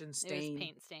 varnish and It was stain.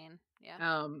 paint stain.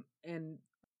 Yeah. And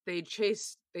they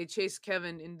chase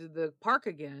Kevin into the park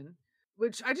again,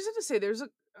 which I just have to say there's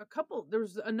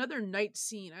another night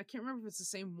scene. I can't remember if it's the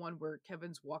same one where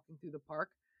Kevin's walking through the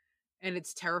park and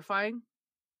it's terrifying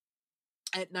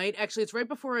at night. Actually, it's right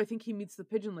before I think he meets the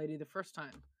pigeon lady the first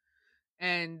time.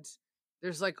 And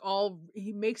there's like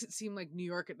he makes it seem like New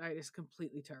York at night is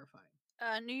completely terrifying.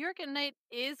 New York at night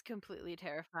is completely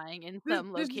terrifying in This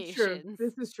some this is true. locations.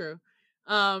 This is true.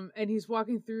 And he's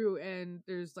walking through, and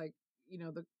there's like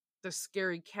the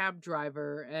scary cab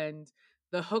driver and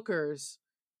the hookers,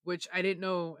 which I didn't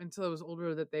know until I was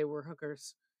older that they were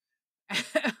hookers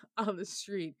on the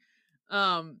street.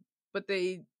 But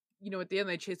they, at the end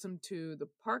they chase him to the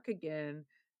park again,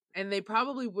 and they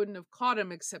probably wouldn't have caught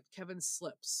him except Kevin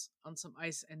slips on some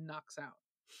ice and knocks out.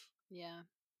 Yeah.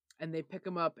 And they pick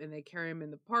him up and they carry him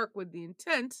in the park with the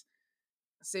intent,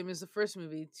 same as the first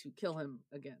movie, to kill him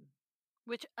again.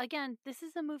 Which again, this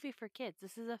is a movie for kids.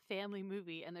 This is a family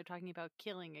movie, and they're talking about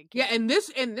killing a Yeah, kid. and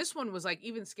this one was like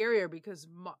even scarier because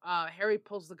Harry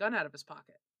pulls the gun out of his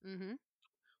pocket, Mm-hmm.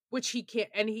 which he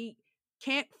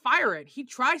can't fire it. He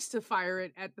tries to fire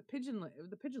it at the pigeon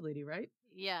lady, right?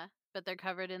 Yeah, but they're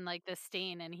covered in like the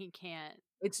stain, and he can't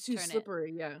It's too turn it.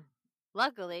 slippery. Yeah,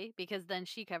 Luckily, because then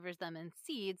she covers them in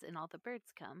seeds, and all the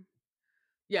birds come, and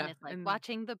yeah, it's like and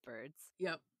watching the birds.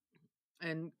 yep.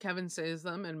 And Kevin saves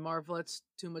them, and Marv lets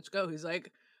too much go. He's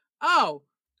like, "Oh,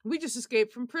 we just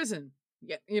escaped from prison."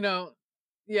 Yeah,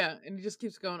 yeah, and he just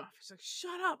keeps going off. He's like,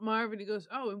 "Shut up, Marv!" And he goes,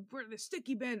 "Oh, and we're the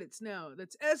Sticky Bandits now.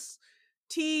 That's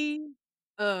ST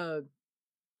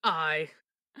I."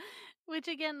 Which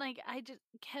again, like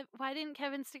why didn't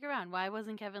Kevin stick around? Why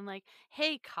wasn't Kevin like,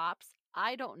 "Hey, cops,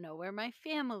 I don't know where my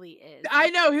family is." I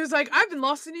know. He was like, "I've been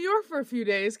lost in New York for a few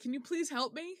days. Can you please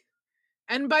help me?"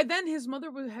 And by then, his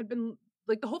mother had been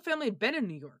like the whole family had been in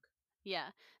New York. Yeah,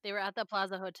 they were at the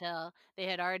Plaza Hotel. They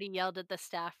had already yelled at the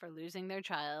staff for losing their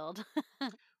child.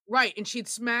 Right, and she'd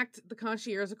smacked the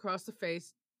concierge across the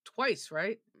face twice,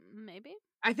 right? Maybe.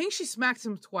 I think she smacked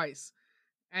him twice.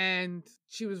 And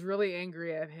she was really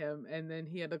angry at him, and then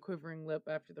he had a quivering lip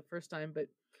after the first time. But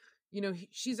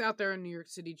she's out there in New York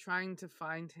City trying to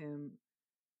find him,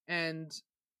 and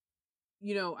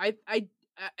I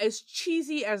as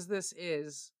cheesy as this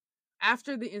is,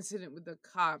 after the incident with the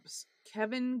cops,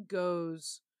 Kevin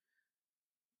goes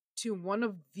to one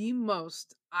of the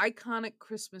most iconic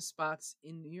Christmas spots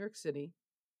in New York City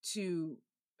to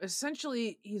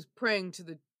essentially he's praying to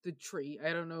the tree.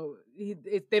 I don't know.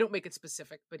 They don't make it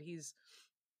specific, but he's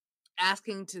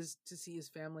asking to see his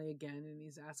family again, and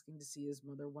he's asking to see his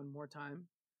mother one more time.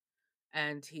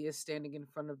 And he is standing in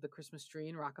front of the Christmas tree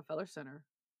in Rockefeller Center.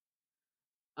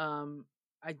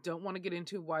 I don't want to get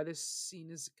into why this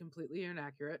scene is completely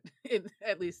inaccurate,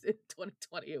 at least in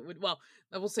 2020.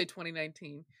 I will say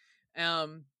 2019.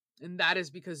 And that is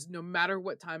because no matter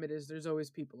what time it is, there's always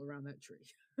people around that tree.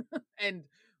 And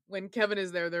when Kevin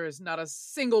is there, there is not a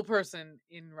single person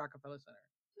in Rockefeller Center.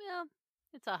 Well,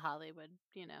 it's a Hollywood,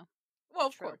 Well,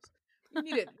 of trope. course. You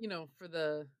need it, for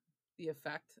the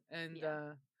effect. And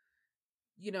Yeah.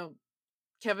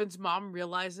 Kevin's mom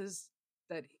realizes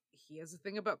that he has a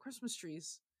thing about Christmas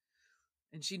trees,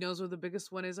 and she knows where the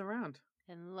biggest one is around.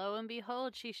 And lo and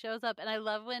behold, she shows up. And I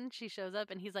love when she shows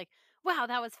up and he's like, "Wow,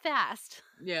 that was fast."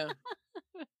 Yeah.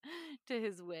 To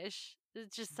his wish.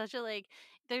 It's just such a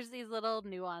there's these little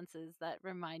nuances that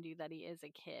remind you that he is a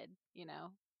kid.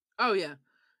 Oh yeah.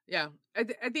 Yeah. At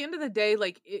the end of the day,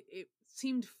 like it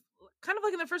seemed kind of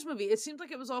like in the first movie. It seemed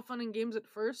like it was all fun and games at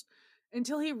first,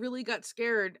 until he really got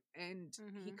scared, and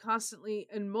he Mhm. constantly,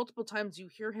 and multiple times you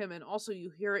hear him, and also you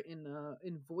hear it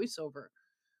in voiceover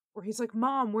where he's like,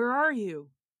 "Mom, where are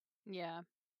you?" Yeah.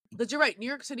 But you're right, New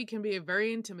York City can be a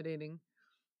very intimidating,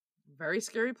 very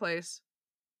scary place,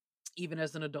 even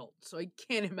as an adult. So I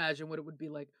can't imagine what it would be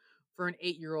like for an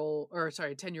 8-year-old, or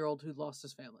sorry, 10-year-old who lost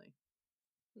his family.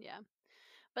 Yeah.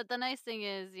 But the nice thing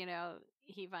is,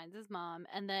 he finds his mom,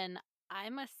 and then I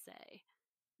must say,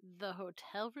 the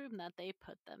hotel room that they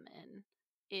put them in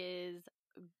is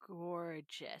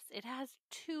gorgeous. It has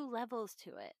 2 levels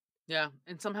to it. Yeah,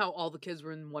 and somehow all the kids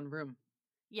were in one room.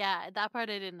 Yeah, that part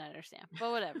I didn't understand,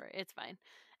 but whatever, it's fine.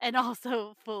 And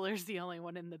also, Fuller's the only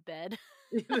one in the bed.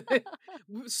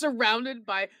 Surrounded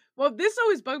by, well, this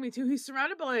always bugged me too. He's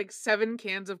surrounded by like 7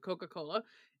 cans of Coca-Cola.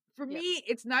 For Yep. me,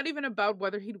 it's not even about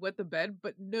whether he'd wet the bed,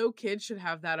 but no kid should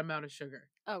have that amount of sugar.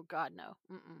 Oh god, no.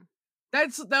 Mm-mm.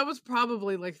 That was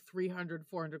probably like 300,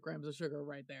 400 grams of sugar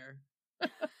right there.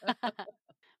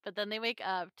 But then they wake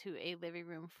up to a living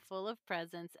room full of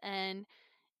presents, and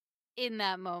in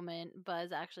that moment,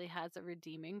 Buzz actually has a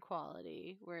redeeming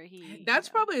quality where he, That's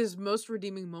probably his most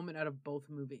redeeming moment out of both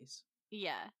movies.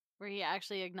 yeah, where he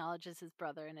actually acknowledges his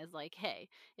brother and is like, "Hey,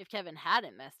 if Kevin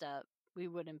hadn't messed up, we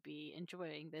wouldn't be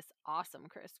enjoying this awesome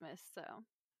Christmas." So,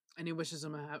 And he wishes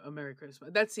him a Merry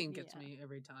Christmas. That scene gets yeah. me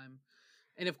every time.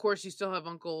 And of course, you still have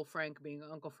Uncle Frank being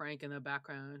Uncle Frank in the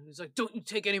background, who's like, "Don't you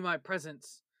take any of my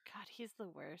presents." God, he's the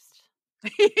worst.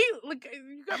 Look,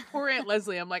 you got poor Aunt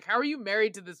Leslie. I'm like, how are you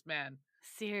married to this man?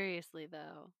 Seriously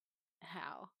though.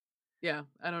 How? Yeah,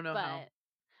 I don't know how.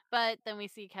 But then we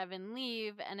see Kevin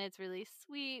leave, and it's really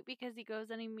sweet because he goes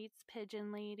and he meets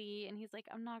Pigeon Lady, and he's like,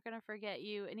 "I'm not gonna forget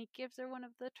you," and he gives her one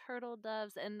of the turtle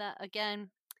doves, and that again,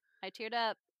 I teared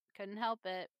up. Couldn't help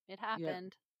it. It Yep.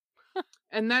 happened.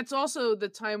 And that's also the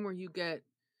time where you get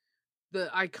the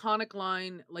iconic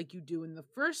line like you do in the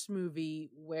first movie,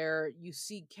 where you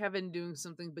see Kevin doing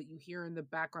something, but you hear in the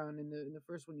background in the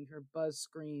first one, you hear Buzz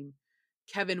scream,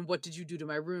 "Kevin, what did you do to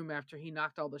my room?" after he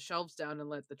knocked all the shelves down and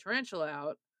let the tarantula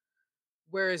out.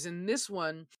 Whereas in this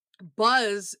one,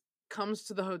 Buzz comes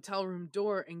to the hotel room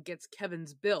door and gets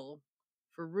Kevin's bill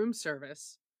for room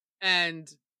service. And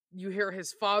you hear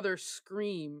his father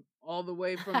scream all the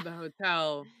way from the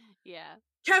hotel, Yeah.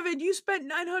 "Kevin, you spent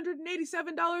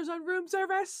 $987 on room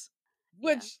service?"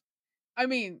 Yeah. Which, I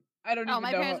mean, I don't Oh, even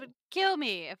my know parents how. would kill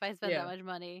me if I spent that Yeah. much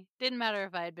money. Didn't matter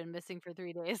if I had been missing for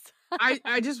 3 days.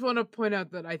 I just want to point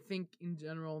out that I think in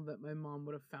general that my mom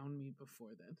would have found me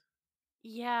before then.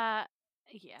 Yeah.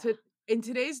 Yeah. To In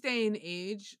today's day and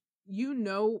age, you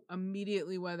know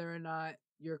immediately whether or not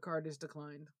your card is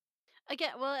declined.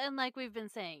 Again, well, and like we've been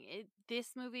saying,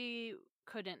 this movie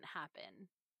couldn't happen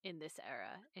in this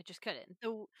era. It just couldn't.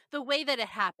 The way that it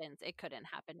happens, it couldn't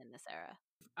happen in this era.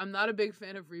 I'm not a big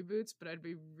fan of reboots, but I'd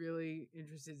be really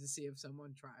interested to see if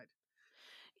someone tried.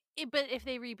 But if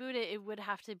they reboot it, it would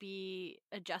have to be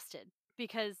adjusted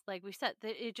because, like we said,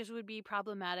 it just would be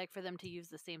problematic for them to use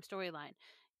the same storyline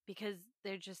because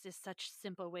there just is such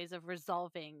simple ways of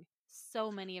resolving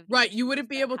so many of the Right, you issues wouldn't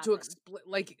be that able to happen. explain,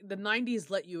 like the 90s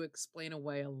let you explain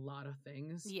away a lot of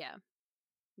things Yeah,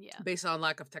 yeah, based on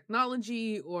lack of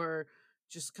technology or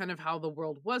just kind of how the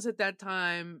world was at that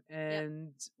time. yep.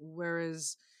 And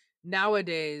whereas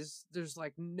nowadays there's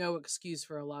like no excuse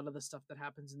for a lot of the stuff that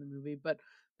happens in the movie. But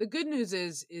the good news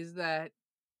is that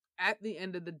at the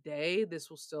end of the day, this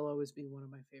will still always be one of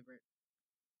my favorite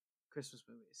Christmas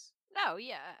movies. Oh,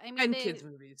 yeah. I mean, And kids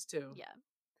movies too. yeah,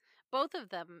 both of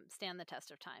them stand the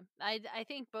test of time. I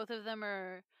think both of them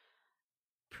are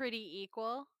pretty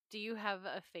equal. Do you have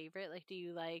a favorite? Like, do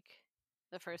you like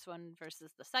the first one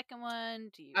versus the second one?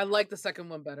 Do you I have? like the second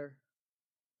one better.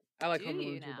 I like Do Home you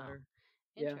Alone 2 now? better.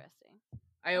 Yeah. Interesting.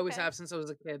 I always Okay. have since I was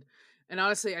a kid. And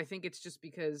honestly, I think it's just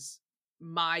because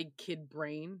my kid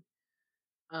brain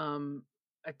um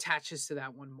attaches to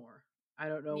that one more. I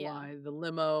don't know Yeah. why. The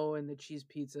limo and the cheese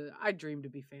pizza. I dream to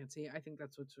be fancy. I think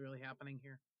that's what's really happening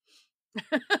here.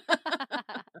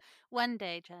 One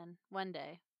day, Jen. One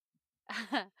day.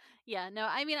 Yeah, no,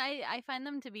 I mean I find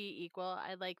them to be equal.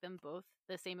 I like them both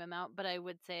the same amount, but I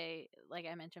would say, like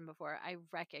I mentioned before, I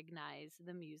recognize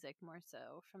the music more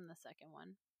so from the second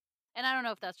one. And I don't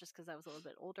know if that's just because I was a little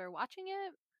bit older watching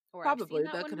it, or I've seen Probably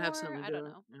that that one could have more. something I to don't do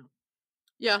with know. it. Yeah.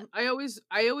 Yeah, But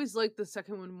I always like the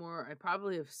second one more. I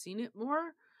probably have seen it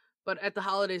more, but at the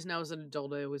holidays now as an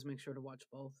adult, I always make sure to watch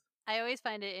both. I always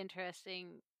find it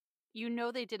interesting.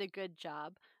 They did a good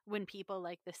job when people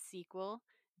like the sequel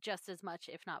just as much,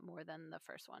 if not more, than the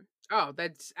first one. Oh,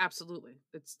 that's absolutely.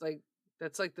 That's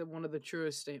like the one of the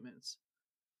truest statements.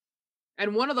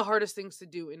 And one of the hardest things to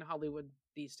do in Hollywood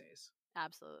these days.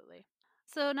 Absolutely.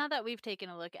 So now that we've taken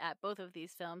a look at both of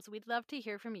these films, we'd love to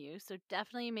hear from you. So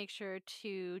definitely make sure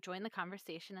to join the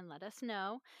conversation and let us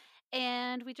know.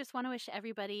 And we just want to wish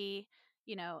everybody,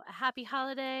 a happy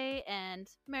holiday and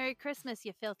Merry Christmas,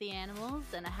 you filthy animals,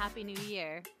 and a Happy New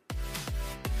Year.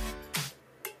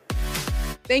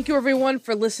 Thank you, everyone,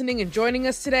 for listening and joining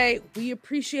us today. We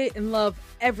appreciate and love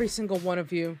every single one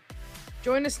of you.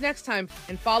 Join us next time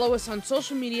and follow us on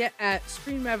social media at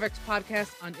Screen Mavericks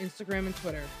Podcast on Instagram and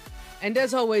Twitter. And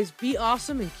as always, be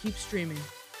awesome and keep streaming.